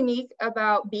really unique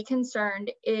about Be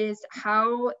Concerned is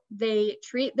how they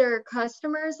treat their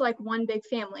customers like one big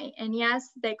family. And yes,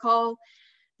 they call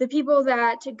the people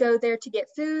that go there to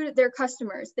get food their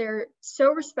customers. They're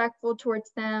so respectful towards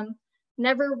them,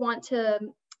 never want to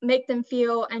make them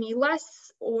feel any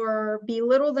less or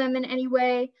belittle them in any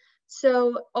way.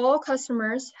 So all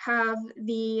customers have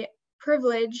the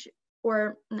privilege,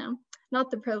 or no,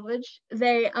 not the privilege,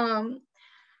 they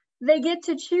get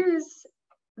to choose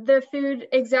the food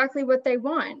exactly what they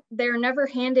want. They're never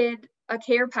handed a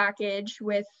care package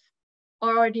with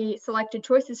already selected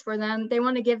choices for them. They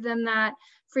want to give them that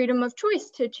freedom of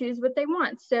choice to choose what they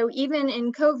want. So even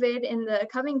in COVID, in the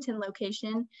Covington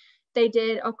location, they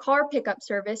did a car pickup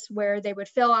service where they would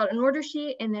fill out an order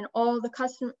sheet and then all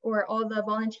the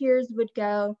volunteers would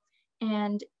go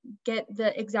and get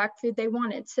the exact food they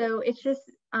wanted. So it's just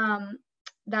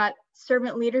that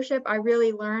servant leadership I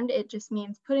really learned. It just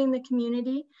means putting the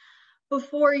community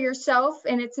before yourself.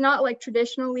 And it's not like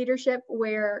traditional leadership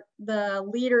where the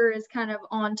leader is kind of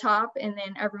on top and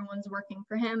then everyone's working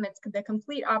for him. It's the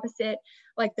complete opposite.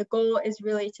 Like the goal is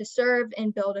really to serve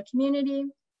and build a community.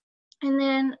 And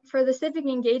then for the civic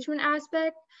engagement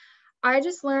aspect, I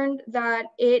just learned that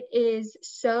it is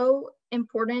so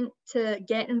important to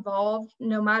get involved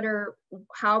no matter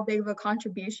how big of a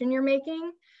contribution you're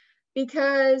making,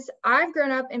 because I've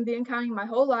grown up in Boone County my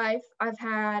whole life. I've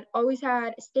always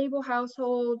had a stable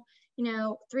household,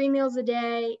 3 meals a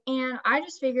day. And I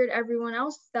just figured everyone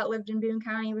else that lived in Boone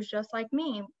County was just like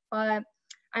me. But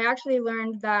I actually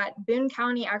learned that Boone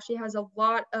County actually has a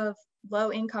lot of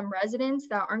low-income residents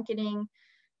that aren't getting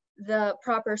the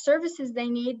proper services they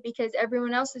need because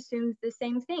everyone else assumes the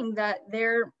same thing, that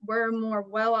we're a more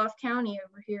well-off county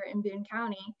over here in Boone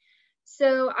County.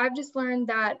 So I've just learned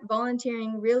that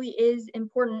volunteering really is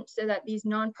important so that these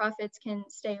nonprofits can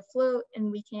stay afloat and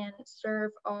we can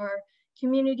serve our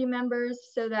community members,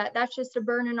 so that that's just a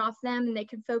burden off them and they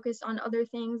can focus on other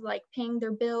things like paying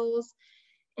their bills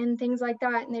and things like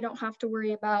that, and they don't have to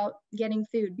worry about getting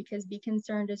food because Be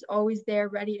Concerned is always there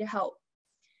ready to help.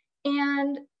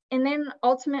 And then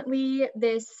ultimately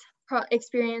this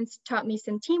experience taught me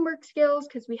some teamwork skills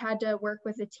because we had to work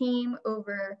with a team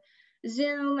over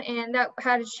Zoom, and that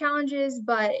had its challenges,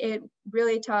 but it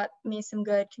really taught me some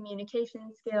good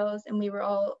communication skills, and we were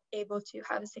all able to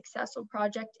have a successful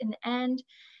project in the end.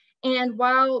 And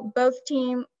while both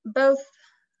teams, the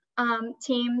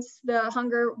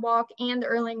Hunger Walk and the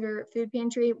Erlanger Food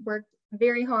Pantry, worked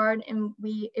very hard, and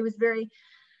it was very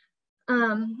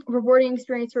rewarding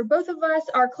experience for both of us.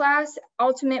 Our class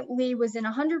ultimately was in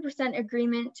 100%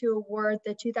 agreement to award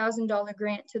the $2,000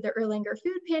 grant to the Erlanger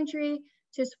Food Pantry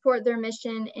to support their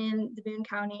mission in the Boone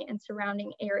County and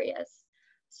surrounding areas.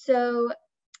 So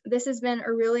this has been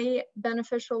a really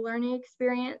beneficial learning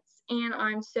experience, and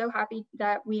I'm so happy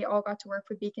that we all got to work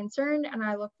with Be Concerned, and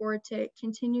I look forward to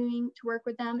continuing to work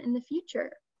with them in the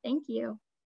future. Thank you.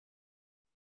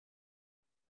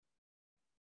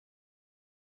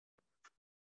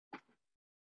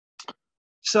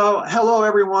 So hello,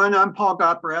 everyone. I'm Paul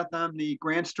Gottbrath. I'm the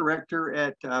grants director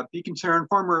at Be Concerned,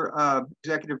 former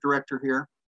executive director here.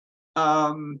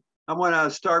 I want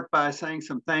to start by saying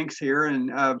some thanks here,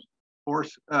 and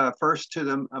first to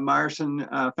the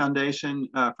Mayerson Foundation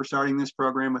for starting this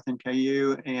program with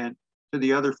NKU, and to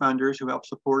the other funders who helped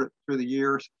support it through the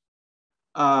years.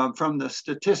 From the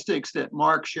statistics that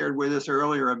Mark shared with us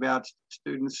earlier about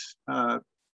students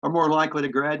are more likely to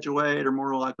graduate or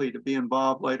more likely to be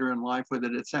involved later in life with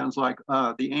it, it sounds like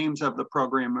the aims of the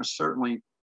program are certainly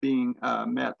being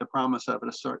met. The promise of it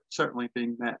is certainly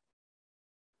being met.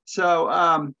 So,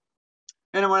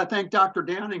 and I want to thank Dr.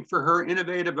 Downing for her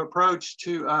innovative approach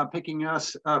to picking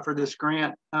us for this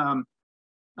grant.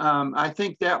 I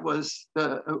think that was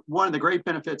one of the great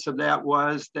benefits of that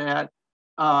was that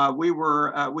we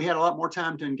had a lot more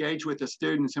time to engage with the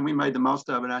students, and we made the most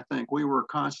of it. I think we were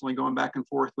constantly going back and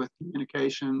forth with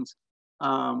communications.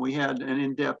 We had an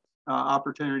in-depth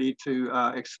opportunity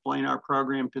to explain our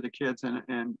program to the kids,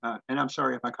 and I'm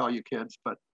sorry if I call you kids,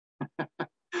 but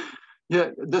yeah,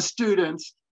 the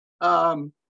students.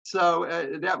 So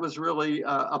that was really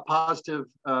a positive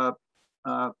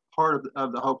part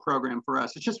of the whole program for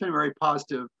us. It's just been a very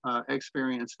positive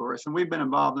experience for us, and we've been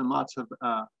involved in lots of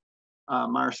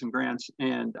Mayerson grants,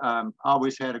 and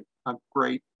always had a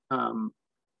great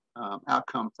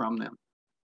outcome from them.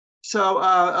 So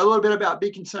a little bit about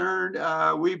Be Concerned.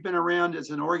 We've been around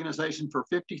as an organization for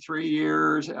 53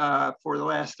 years. For the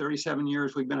last 37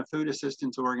 years, we've been a food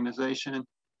assistance organization.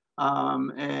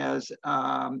 As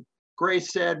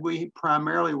Grace said, we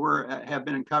primarily have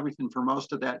been in Covington for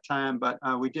most of that time, but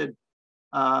we did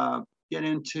get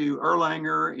into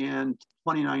Erlanger in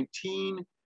 2019.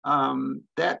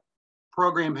 That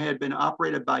program had been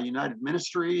operated by United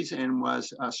Ministries and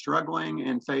was struggling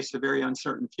and faced a very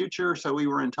uncertain future. So we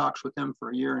were in talks with them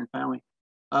for a year and finally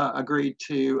agreed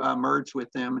to merge with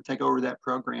them and take over that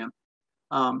program.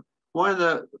 One of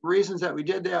the reasons that we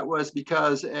did that was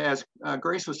because, as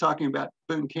Grace was talking about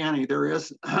Boone County, there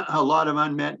is a lot of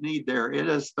unmet need there. It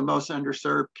is the most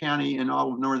underserved county in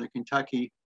all of Northern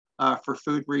Kentucky for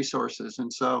food resources.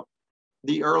 And so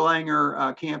the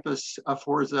Erlanger campus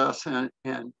affords us an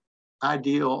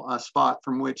ideal spot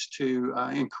from which to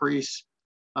increase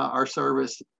our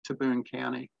service to Boone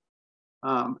County.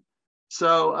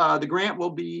 So the grant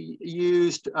will be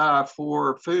used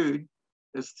for food.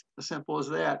 It's as simple as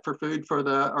that, for food for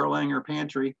the Erlanger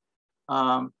Pantry,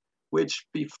 which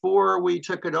before we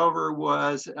took it over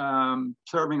was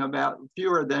serving about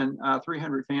fewer than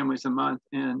 300 families a month.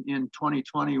 And in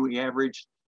 2020, we averaged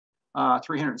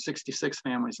 366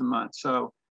 families a month.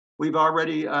 So we've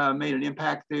already made an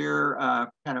impact there,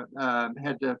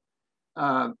 had to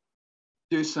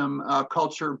do some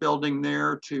culture building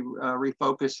there to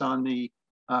refocus on the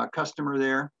customer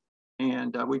there.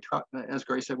 And as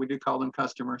Grace said, we do call them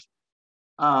customers.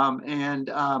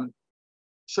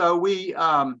 So we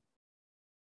are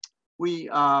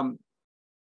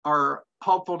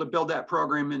hopeful to build that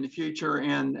program in the future,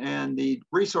 and the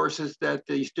resources that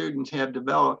the students have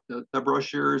developed, the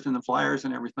brochures and the flyers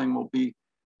and everything, will be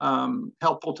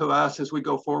helpful to us as we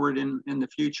go forward in the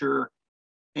future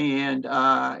and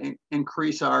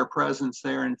increase our presence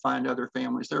there and find other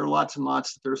families. There are lots and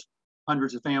lots, there's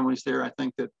hundreds of families there, I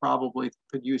think, that probably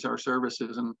could use our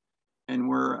services. And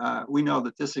we know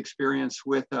that this experience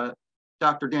with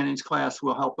Dr. Danning's class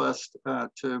will help us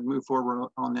to move forward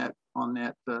on that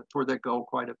toward that goal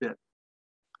quite a bit.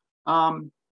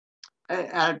 And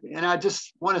I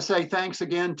just want to say thanks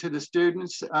again to the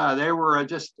students. They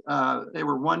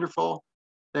were wonderful.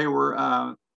 They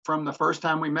were, from the first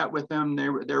time we met with them,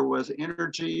 there was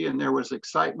energy and there was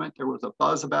excitement. There was a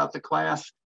buzz about the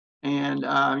class. And,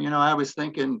 I was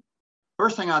thinking,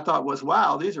 first thing I thought was,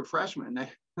 wow, these are freshmen.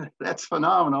 That's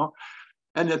phenomenal.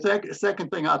 And the second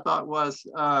thing I thought was,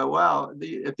 wow,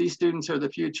 if these students are the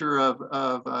future of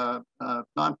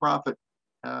nonprofit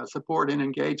support and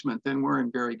engagement, then we're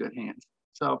in very good hands.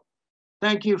 So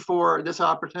thank you for this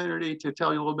opportunity to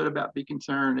tell you a little bit about Be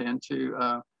Concerned and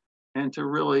to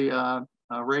really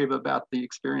rave about the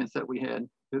experience that we had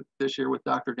this year with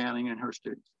Dr. Downing and her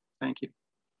students. Thank you.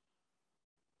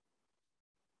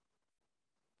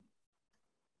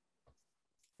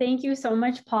 Thank you so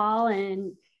much, Paul,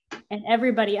 and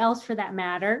everybody else for that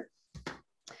matter.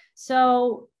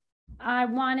 So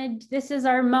this is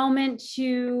our moment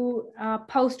to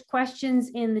post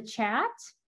questions in the chat.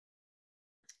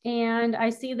 And I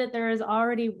see that there is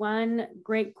already one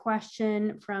great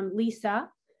question from Lisa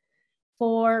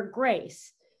for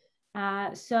Grace.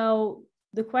 So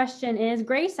the question is,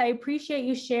 Grace, I appreciate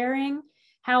you sharing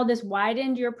how this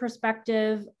widened your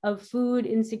perspective of food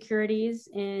insecurities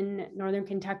in Northern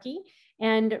Kentucky.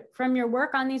 And from your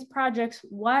work on these projects,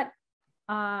 what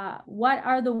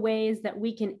are the ways that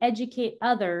we can educate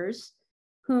others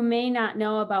who may not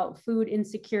know about food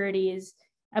insecurities,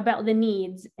 about the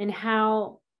needs, and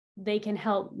how they can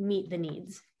help meet the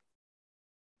needs?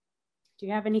 Do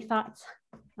you have any thoughts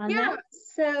on that?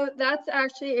 So that's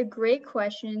actually a great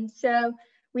question. So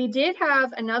we did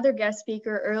have another guest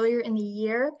speaker earlier in the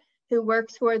year who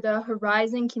works for the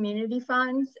Horizon Community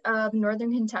Funds of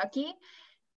Northern Kentucky.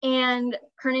 And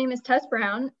her name is Tess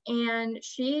Brown, and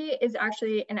she is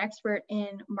actually an expert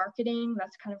in marketing.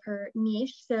 That's kind of her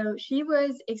niche. So she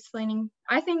was explaining,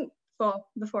 I think, well,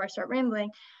 before I start rambling,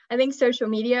 I think social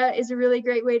media is a really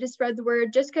great way to spread the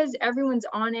word, just because everyone's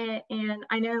on it. And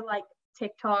I know like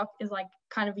TikTok is like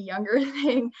kind of a younger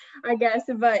thing, I guess,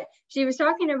 but she was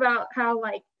talking about how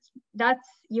like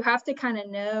you have to kind of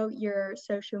know your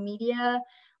social media,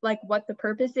 like what the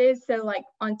purpose is. So like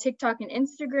on TikTok and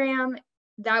Instagram,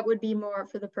 that would be more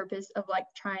for the purpose of like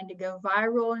trying to go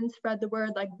viral and spread the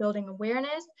word, like building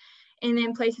awareness. And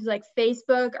then places like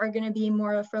Facebook are going to be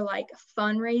more for like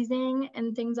fundraising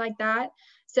and things like that.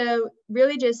 So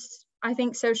really just, I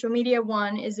think social media,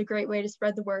 one, is a great way to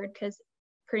spread the word because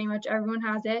pretty much everyone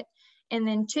has it. And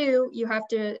then two, you have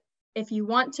to, if you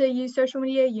want to use social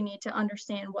media, you need to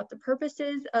understand what the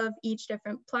purposes of each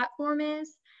different platform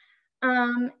is.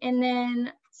 And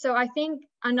then, so I think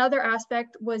another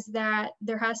aspect was that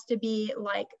there has to be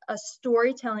like a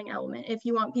storytelling element if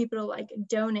you want people to like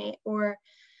donate or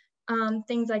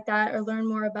things like that, or learn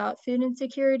more about food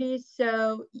insecurities.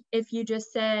 So if you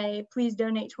just say, please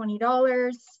donate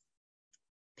 $20,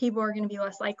 people are going to be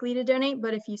less likely to donate.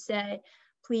 But if you say,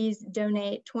 please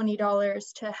donate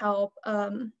 $20 to help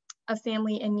a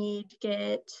family in need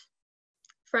get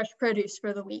fresh produce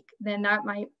for the week, then that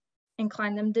might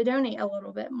incline them to donate a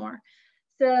little bit more.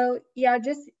 So yeah,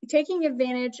 just taking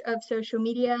advantage of social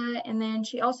media. And then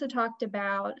she also talked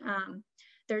about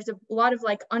there's a lot of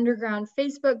like underground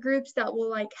Facebook groups that will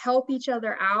like help each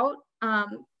other out.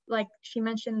 Like she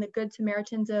mentioned the Good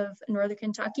Samaritans of Northern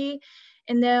Kentucky,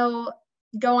 and they'll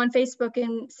go on Facebook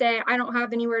and say, I don't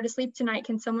have anywhere to sleep tonight.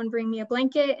 Can someone bring me a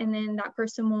blanket? And then that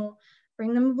person will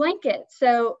bring them a blanket.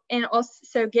 So, and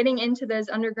also getting into those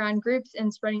underground groups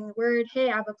and spreading the word, hey,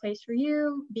 I have a place for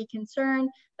you, be concerned.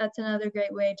 That's another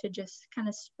great way to just kind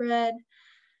of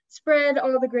spread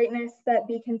all the greatness that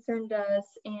Be Concerned does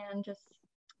and just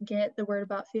get the word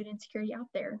about food insecurity out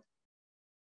there.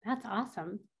 That's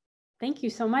awesome. Thank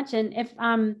you so much. And if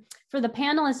for the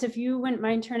panelists, if you wouldn't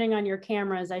mind turning on your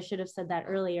cameras, I should have said that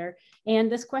earlier.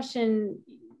 And this question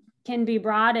can be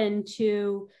broadened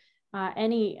to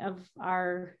any of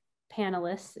our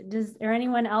panelists. Is there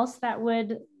anyone else that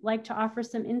would like to offer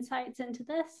some insights into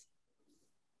this?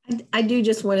 I do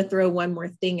just want to throw one more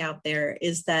thing out there,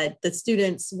 is that the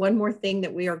students, one more thing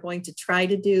that we are going to try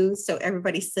to do, so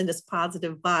everybody send us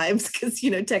positive vibes because,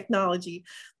 you know, technology,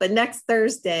 but next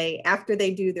Thursday, after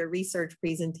they do their research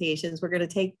presentations, we're going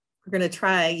to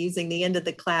try using the end of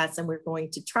the class, and we're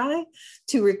going to try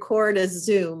to record a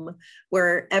Zoom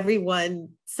where everyone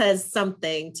says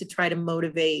something to try to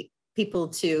motivate people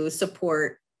to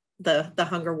support the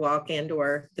hunger walk and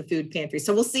or the food pantry.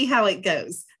 So we'll see how it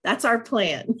goes. That's our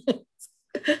plan.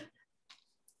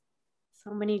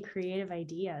 So many creative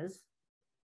ideas.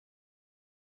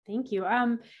 Thank you.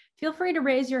 Feel free to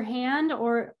raise your hand,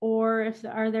 or if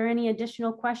are there any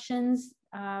additional questions,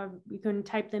 you can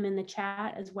type them in the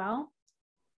chat as well.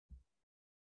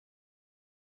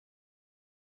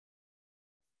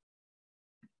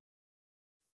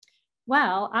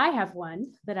 Well, I have one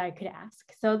that I could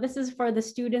ask. So this is for the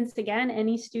students again,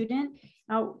 any student.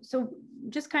 So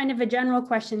just kind of a general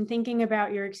question, thinking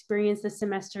about your experience this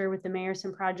semester with the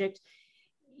Mayerson Project.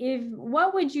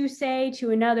 What would you say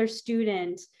to another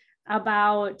student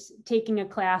about taking a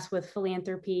class with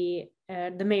philanthropy,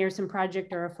 the Mayerson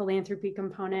Project, or a philanthropy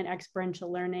component,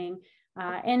 experiential learning,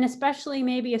 and especially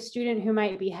maybe a student who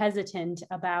might be hesitant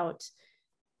about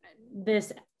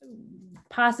this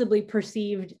possibly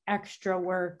perceived extra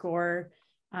work or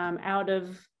out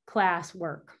of class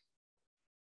work?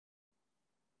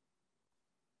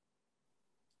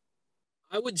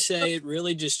 I would say it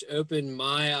really just opened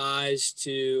my eyes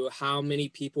to how many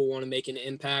people want to make an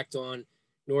impact on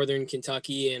Northern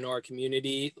Kentucky and our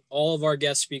community. All of our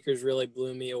guest speakers really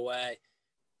blew me away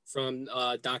from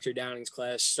Dr. Downing's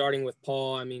class, starting with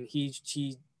Paul. I mean,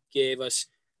 he gave us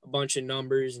a bunch of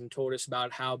numbers and told us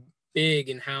about how big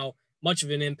and how much of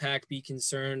an impact Be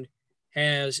Concerned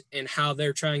has and how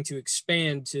they're trying to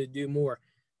expand to do more.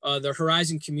 The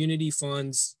Horizon Community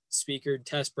Funds speaker,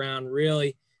 Tess Brown,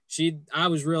 really, I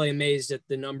was really amazed at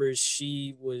the numbers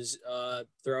she was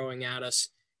throwing at us,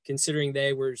 considering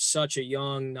they were such a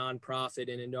young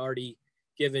nonprofit and had already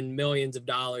given millions of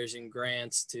dollars in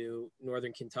grants to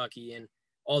Northern Kentucky and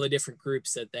all the different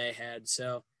groups that they had.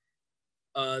 So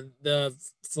the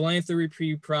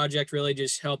philanthropy project really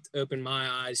just helped open my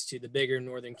eyes to the bigger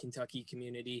Northern Kentucky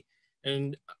community,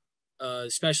 and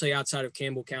especially outside of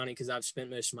Campbell County, because I've spent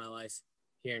most of my life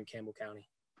here in Campbell County.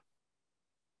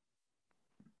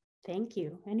 Thank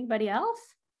you. Anybody else?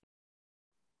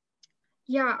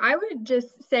 Yeah, I would just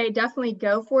say definitely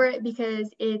go for it, because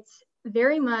it's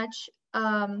very much,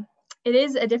 it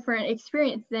is a different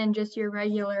experience than just your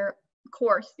regular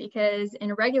course, because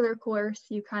in a regular course,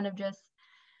 you kind of just,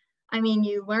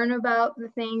 you learn about the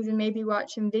things and maybe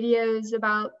watch some videos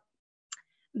about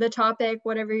the topic,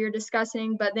 whatever you're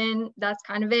discussing, but then that's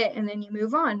kind of it. And then you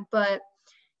move on. But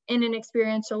in an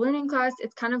experiential learning class,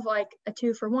 it's kind of like a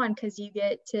 2-for-1, because you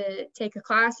get to take a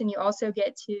class and you also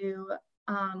get to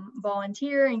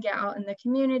volunteer and get out in the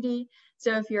community.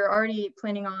 So if you're already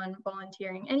planning on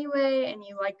volunteering anyway and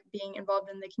you like being involved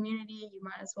in the community, you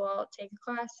might as well take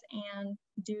a class and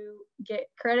get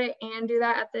credit and do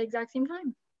that at the exact same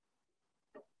time.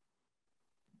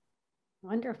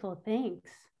 Wonderful, thanks.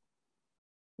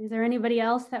 Is there anybody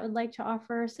else that would like to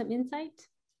offer some insight?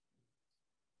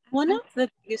 One of the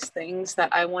biggest things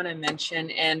that I want to mention,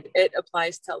 and it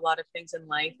applies to a lot of things in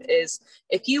life, is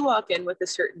if you walk in with a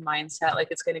certain mindset, like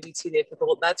it's going to be too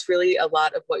difficult, that's really a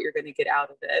lot of what you're going to get out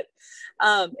of it.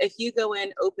 If you go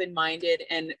in open-minded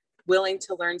and willing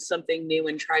to learn something new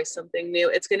and try something new,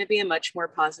 it's going to be a much more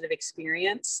positive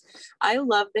experience. I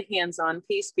love the hands-on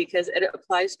piece because it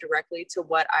applies directly to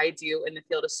what I do in the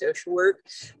field of social work.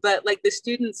 But like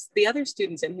the other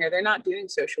students in here, they're not doing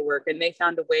social work and they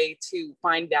found a way to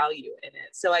find value in it.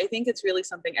 So I think it's really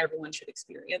something everyone should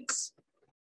experience.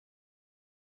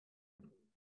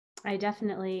 I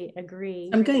definitely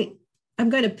agree. I'm going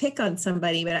to pick on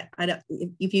somebody, but I don't,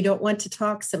 if you don't want to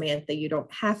talk, Samantha, you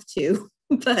don't have to.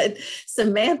 But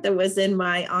Samantha was in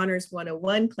my Honors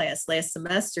 101 class last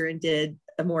semester and did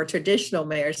a more traditional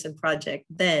Mayerson project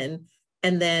then.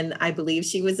 And then I believe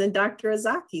she was in Dr.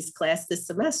 Ozaki's class this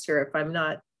semester, if I'm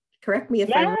not, correct me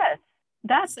if I'm wrong.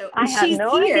 That's, so I have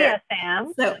no idea,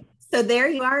 Sam. So there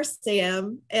you are,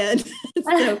 Sam. And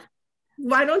so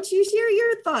why don't you share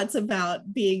your thoughts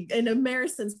about being in a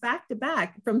Mayerson's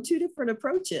back-to-back from 2 different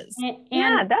approaches?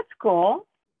 Yeah, that's cool.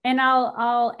 And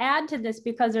I'll add to this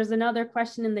because there's another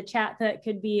question in the chat that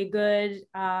could be a good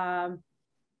add-on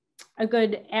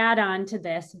to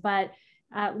this. But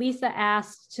Lisa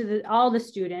asked to all the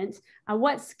students,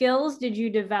 what skills did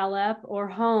you develop or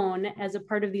hone as a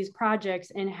part of these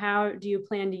projects, and how do you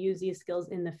plan to use these skills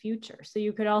in the future? So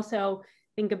you could also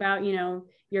think about,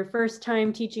 your first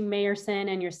time teaching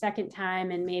Mayerson and your second time,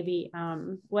 and maybe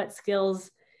what skills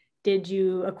did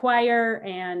you acquire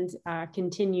and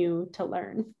continue to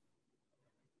learn?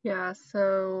 Yeah,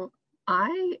 so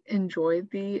I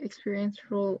enjoyed the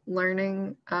experiential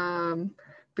learning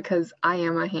because I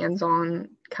am a hands-on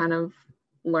kind of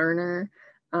learner.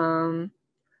 I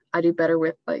do better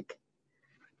with like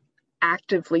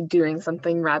actively doing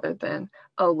something rather than,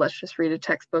 oh, let's just read a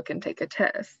textbook and take a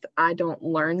test. I don't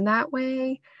learn that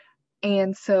way.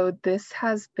 And so this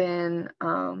has been,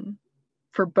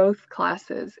 for both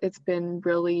classes, it's been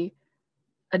really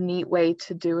a neat way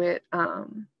to do it.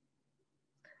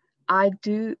 I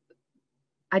do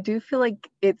feel like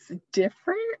it's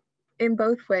different in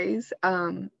both ways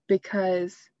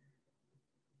because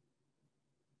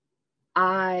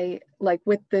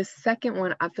with this second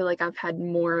one, I feel like I've had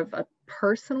more of a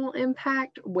personal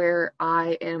impact where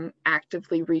I am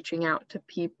actively reaching out to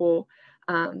people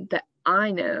that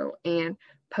I know and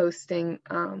posting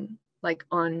like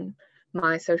on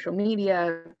my social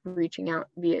media, reaching out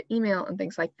via email and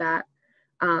things like that.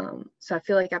 So I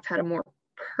feel like I've had a more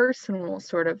personal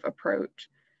sort of approach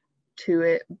to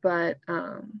it, but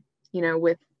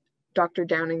with Dr.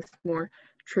 Downing's more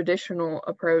traditional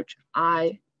approach,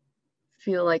 I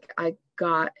feel like I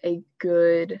got a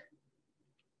good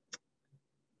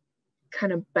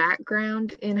kind of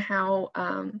background in how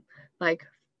like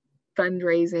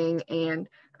fundraising and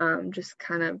just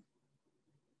kind of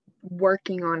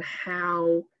working on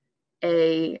how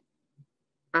a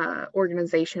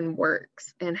organization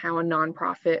works and how a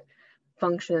nonprofit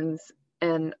functions.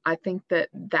 And I think that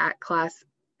that class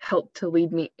helped to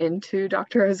lead me into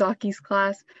Dr. Ozaki's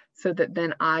class, so that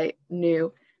then I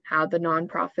knew how the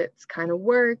nonprofits kind of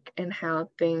work and how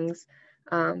things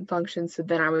function. So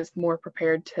then I was more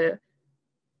prepared to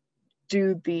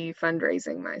do the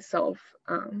fundraising myself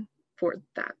for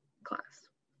that class.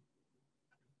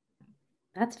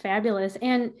 That's fabulous.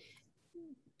 And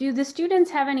do the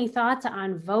students have any thoughts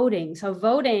on voting? So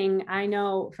voting, I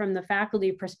know from the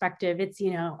faculty perspective, it's,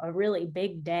 you know, a really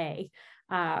big day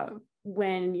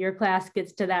when your class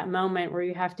gets to that moment where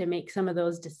you have to make some of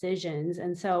those decisions.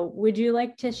 And so would you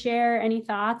like to share any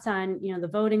thoughts on, you know, the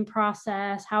voting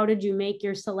process? How did you make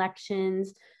your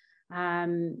selections?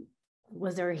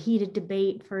 Was there a heated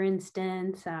debate, for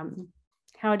instance?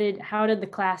 How did the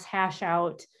class hash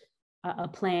out a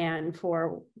plan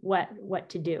for what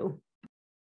to do?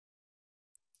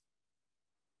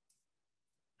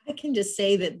 I can just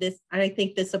say that I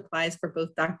think this applies for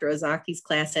both Dr. Ozaki's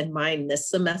class and mine this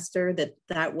semester,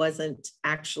 that wasn't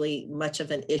actually much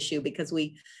of an issue because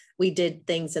we did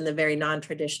things in the very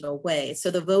non-traditional way.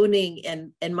 So the voting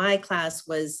in my class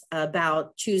was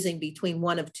about choosing between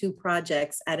one of two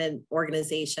projects at an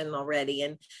organization already.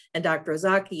 And Dr.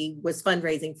 Ozaki was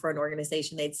fundraising for an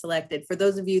organization they'd selected. For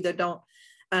those of you that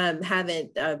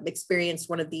haven't experienced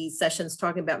one of these sessions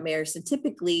talking about Mayerson,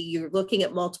 typically you're looking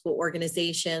at multiple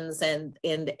organizations and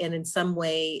in some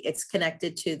way it's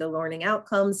connected to the learning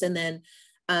outcomes. And then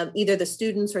either the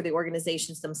students or the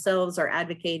organizations themselves are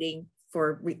advocating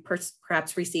for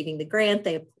perhaps receiving the grant.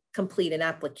 They complete an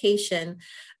application,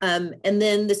 and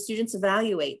then the students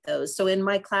evaluate those. So in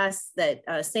my class that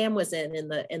Sam was in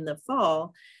the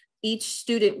fall, each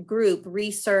student group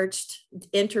researched,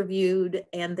 interviewed,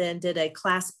 and then did a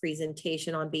class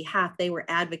presentation on behalf. They were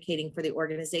advocating for the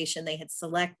organization they had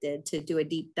selected to do a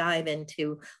deep dive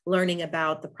into learning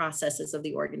about the processes of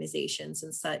the organizations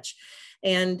and such.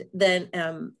 And then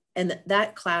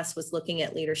that class was looking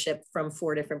at leadership from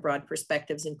 4 different broad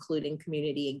perspectives, including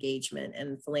community engagement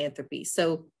and philanthropy.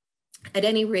 So at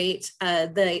any rate,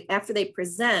 after they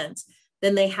present,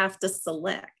 then they have to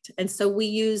select. And so we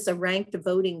use a ranked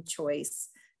voting choice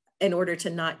in order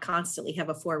to not constantly have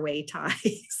a 4-way tie.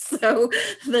 So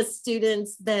the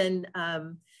students then,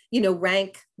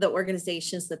 rank the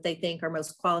organizations that they think are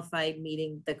most qualified,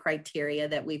 meeting the criteria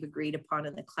that we've agreed upon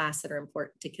in the class that are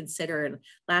important to consider. And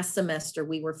last semester,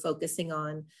 we were focusing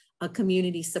on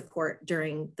community support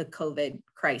during the COVID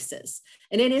crisis.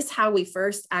 And it is how we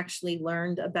first actually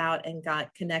learned about and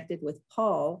got connected with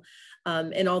Paul.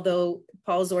 And although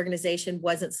Paul's organization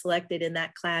wasn't selected in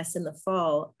that class in the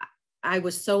fall, I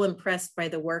was so impressed by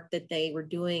the work that they were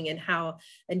doing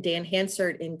and Dan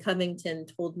Hansard in Covington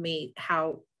told me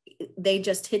how they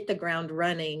just hit the ground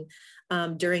running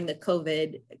during the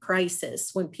COVID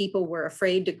crisis, when people were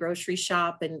afraid to grocery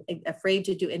shop and afraid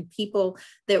to do, and people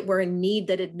that were in need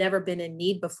that had never been in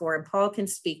need before. And Paul can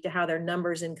speak to how their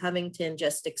numbers in Covington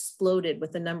just exploded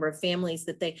with the number of families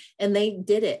that they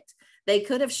did it. They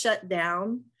could have shut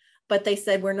down, but they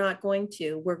said, we're not going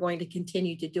to. We're going to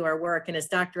continue to do our work. And as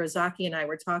Dr. Ozaki and I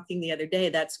were talking the other day,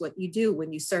 that's what you do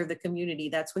when you serve the community.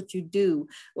 That's what you do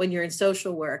when you're in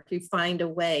social work. You find a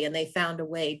way, and they found a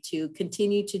way to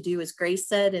continue to do, as Grace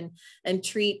said, and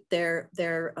treat their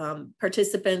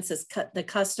participants as the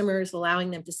customers,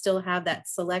 allowing them to still have that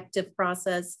selective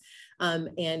process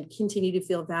and continue to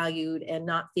feel valued and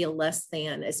not feel less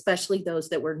than, especially those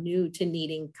that were new to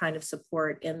needing kind of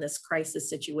support in this crisis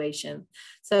situation.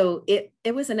 So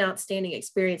it was an outstanding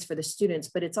experience for the students,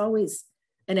 but it's always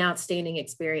an outstanding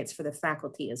experience for the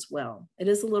faculty as well. It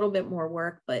is a little bit more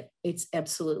work, but it's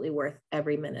absolutely worth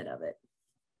every minute of it.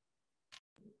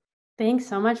 Thanks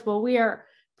so much. Well, we are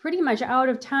pretty much out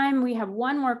of time. We have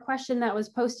one more question that was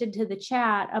posted to the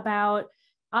chat about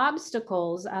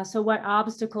obstacles. So what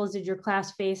obstacles did your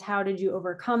class face? How did you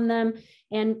overcome them?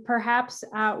 And perhaps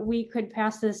we could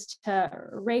pass this to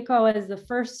Reiko as the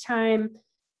first time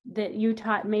that you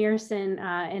taught Mayerson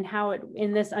and how it,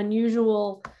 in this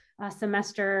unusual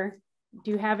semester,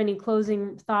 do you have any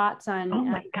closing thoughts on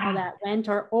how that went,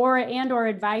 or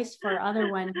advice for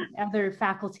other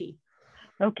faculty?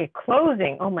 Okay,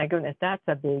 closing. Oh my goodness, that's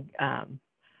a big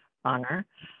honor.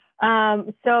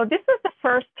 So this was the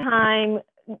first time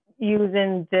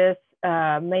using this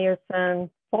Mayerson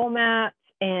format,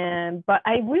 but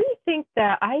I really think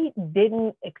that I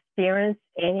didn't experience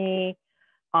any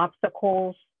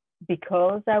obstacles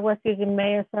because I was using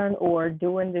Mayerson or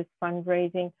doing this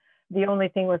fundraising. The only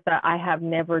thing was that I have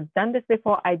never done this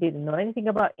before. I didn't know anything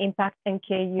about Impact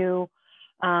NKU.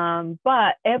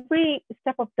 But every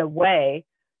step of the way,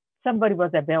 somebody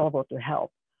was available to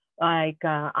help. Like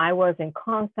I was in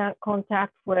constant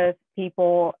contact with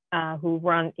people who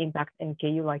run Impact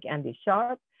NKU, like Andy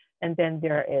Sharp. And then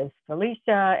there is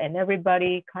Felicia and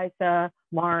everybody, Kasja,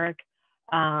 Mark,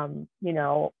 from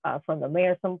the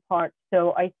Mayerson part.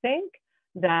 So I think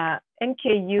that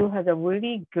NKU has a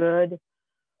really good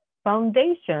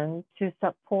foundation to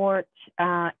support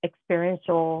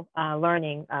experiential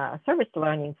learning, service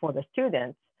learning for the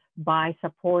students by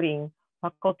supporting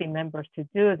faculty members to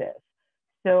do this.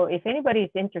 So if anybody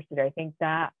is interested, I think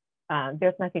that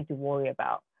there's nothing to worry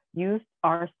about. The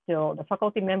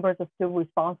faculty members are still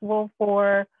responsible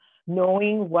for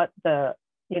knowing what the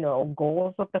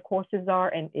goals of the courses are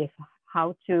and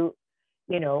how to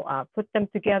put them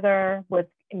together with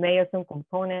Mayerson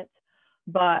components.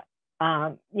 But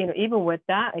even with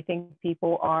that, I think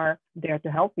people are there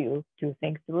to help you to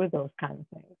think through those kind of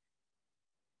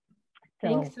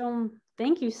things.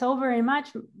 Thank you so very much,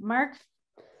 Mark.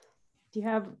 Do you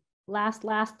have last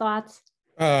thoughts?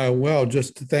 Well,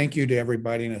 just to thank you to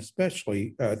everybody, and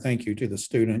especially thank you to the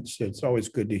students. It's always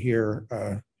good to hear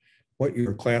what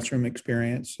your classroom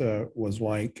experience was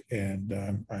like,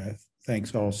 and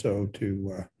thanks also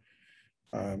to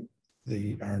our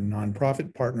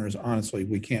nonprofit partners. Honestly,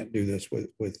 we can't do this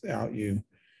without you.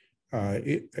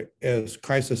 As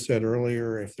Kasja said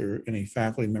earlier, if there are any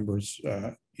faculty members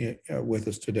with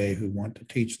us today who want to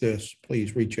teach this,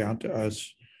 please reach out to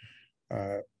us.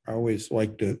 I always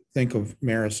like to think of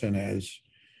Mayerson as,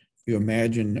 you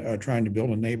imagine trying to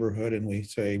build a neighborhood, and we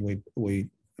say we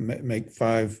make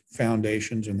 5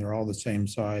 foundations and they're all the same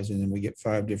size, and then we get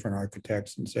 5 different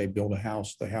architects and say build a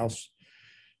house. The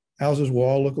houses will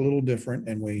all look a little different,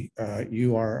 and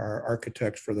you are our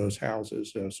architects for those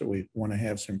houses. So we want to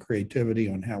have some creativity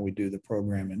on how we do the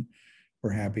program, and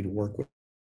we're happy to work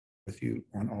with you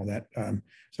on all that.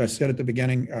 So I said at the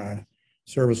beginning,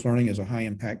 service learning is a high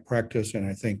impact practice, and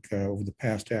I think over the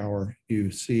past hour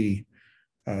you see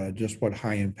just what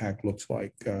high impact looks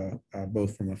like,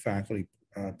 both from a faculty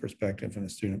perspective and a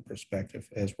student perspective,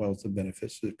 as well as the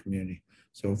benefits to the community.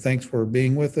 So thanks for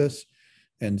being with us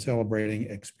and celebrating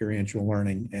experiential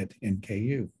learning at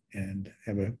NKU, and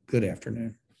have a good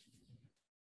afternoon.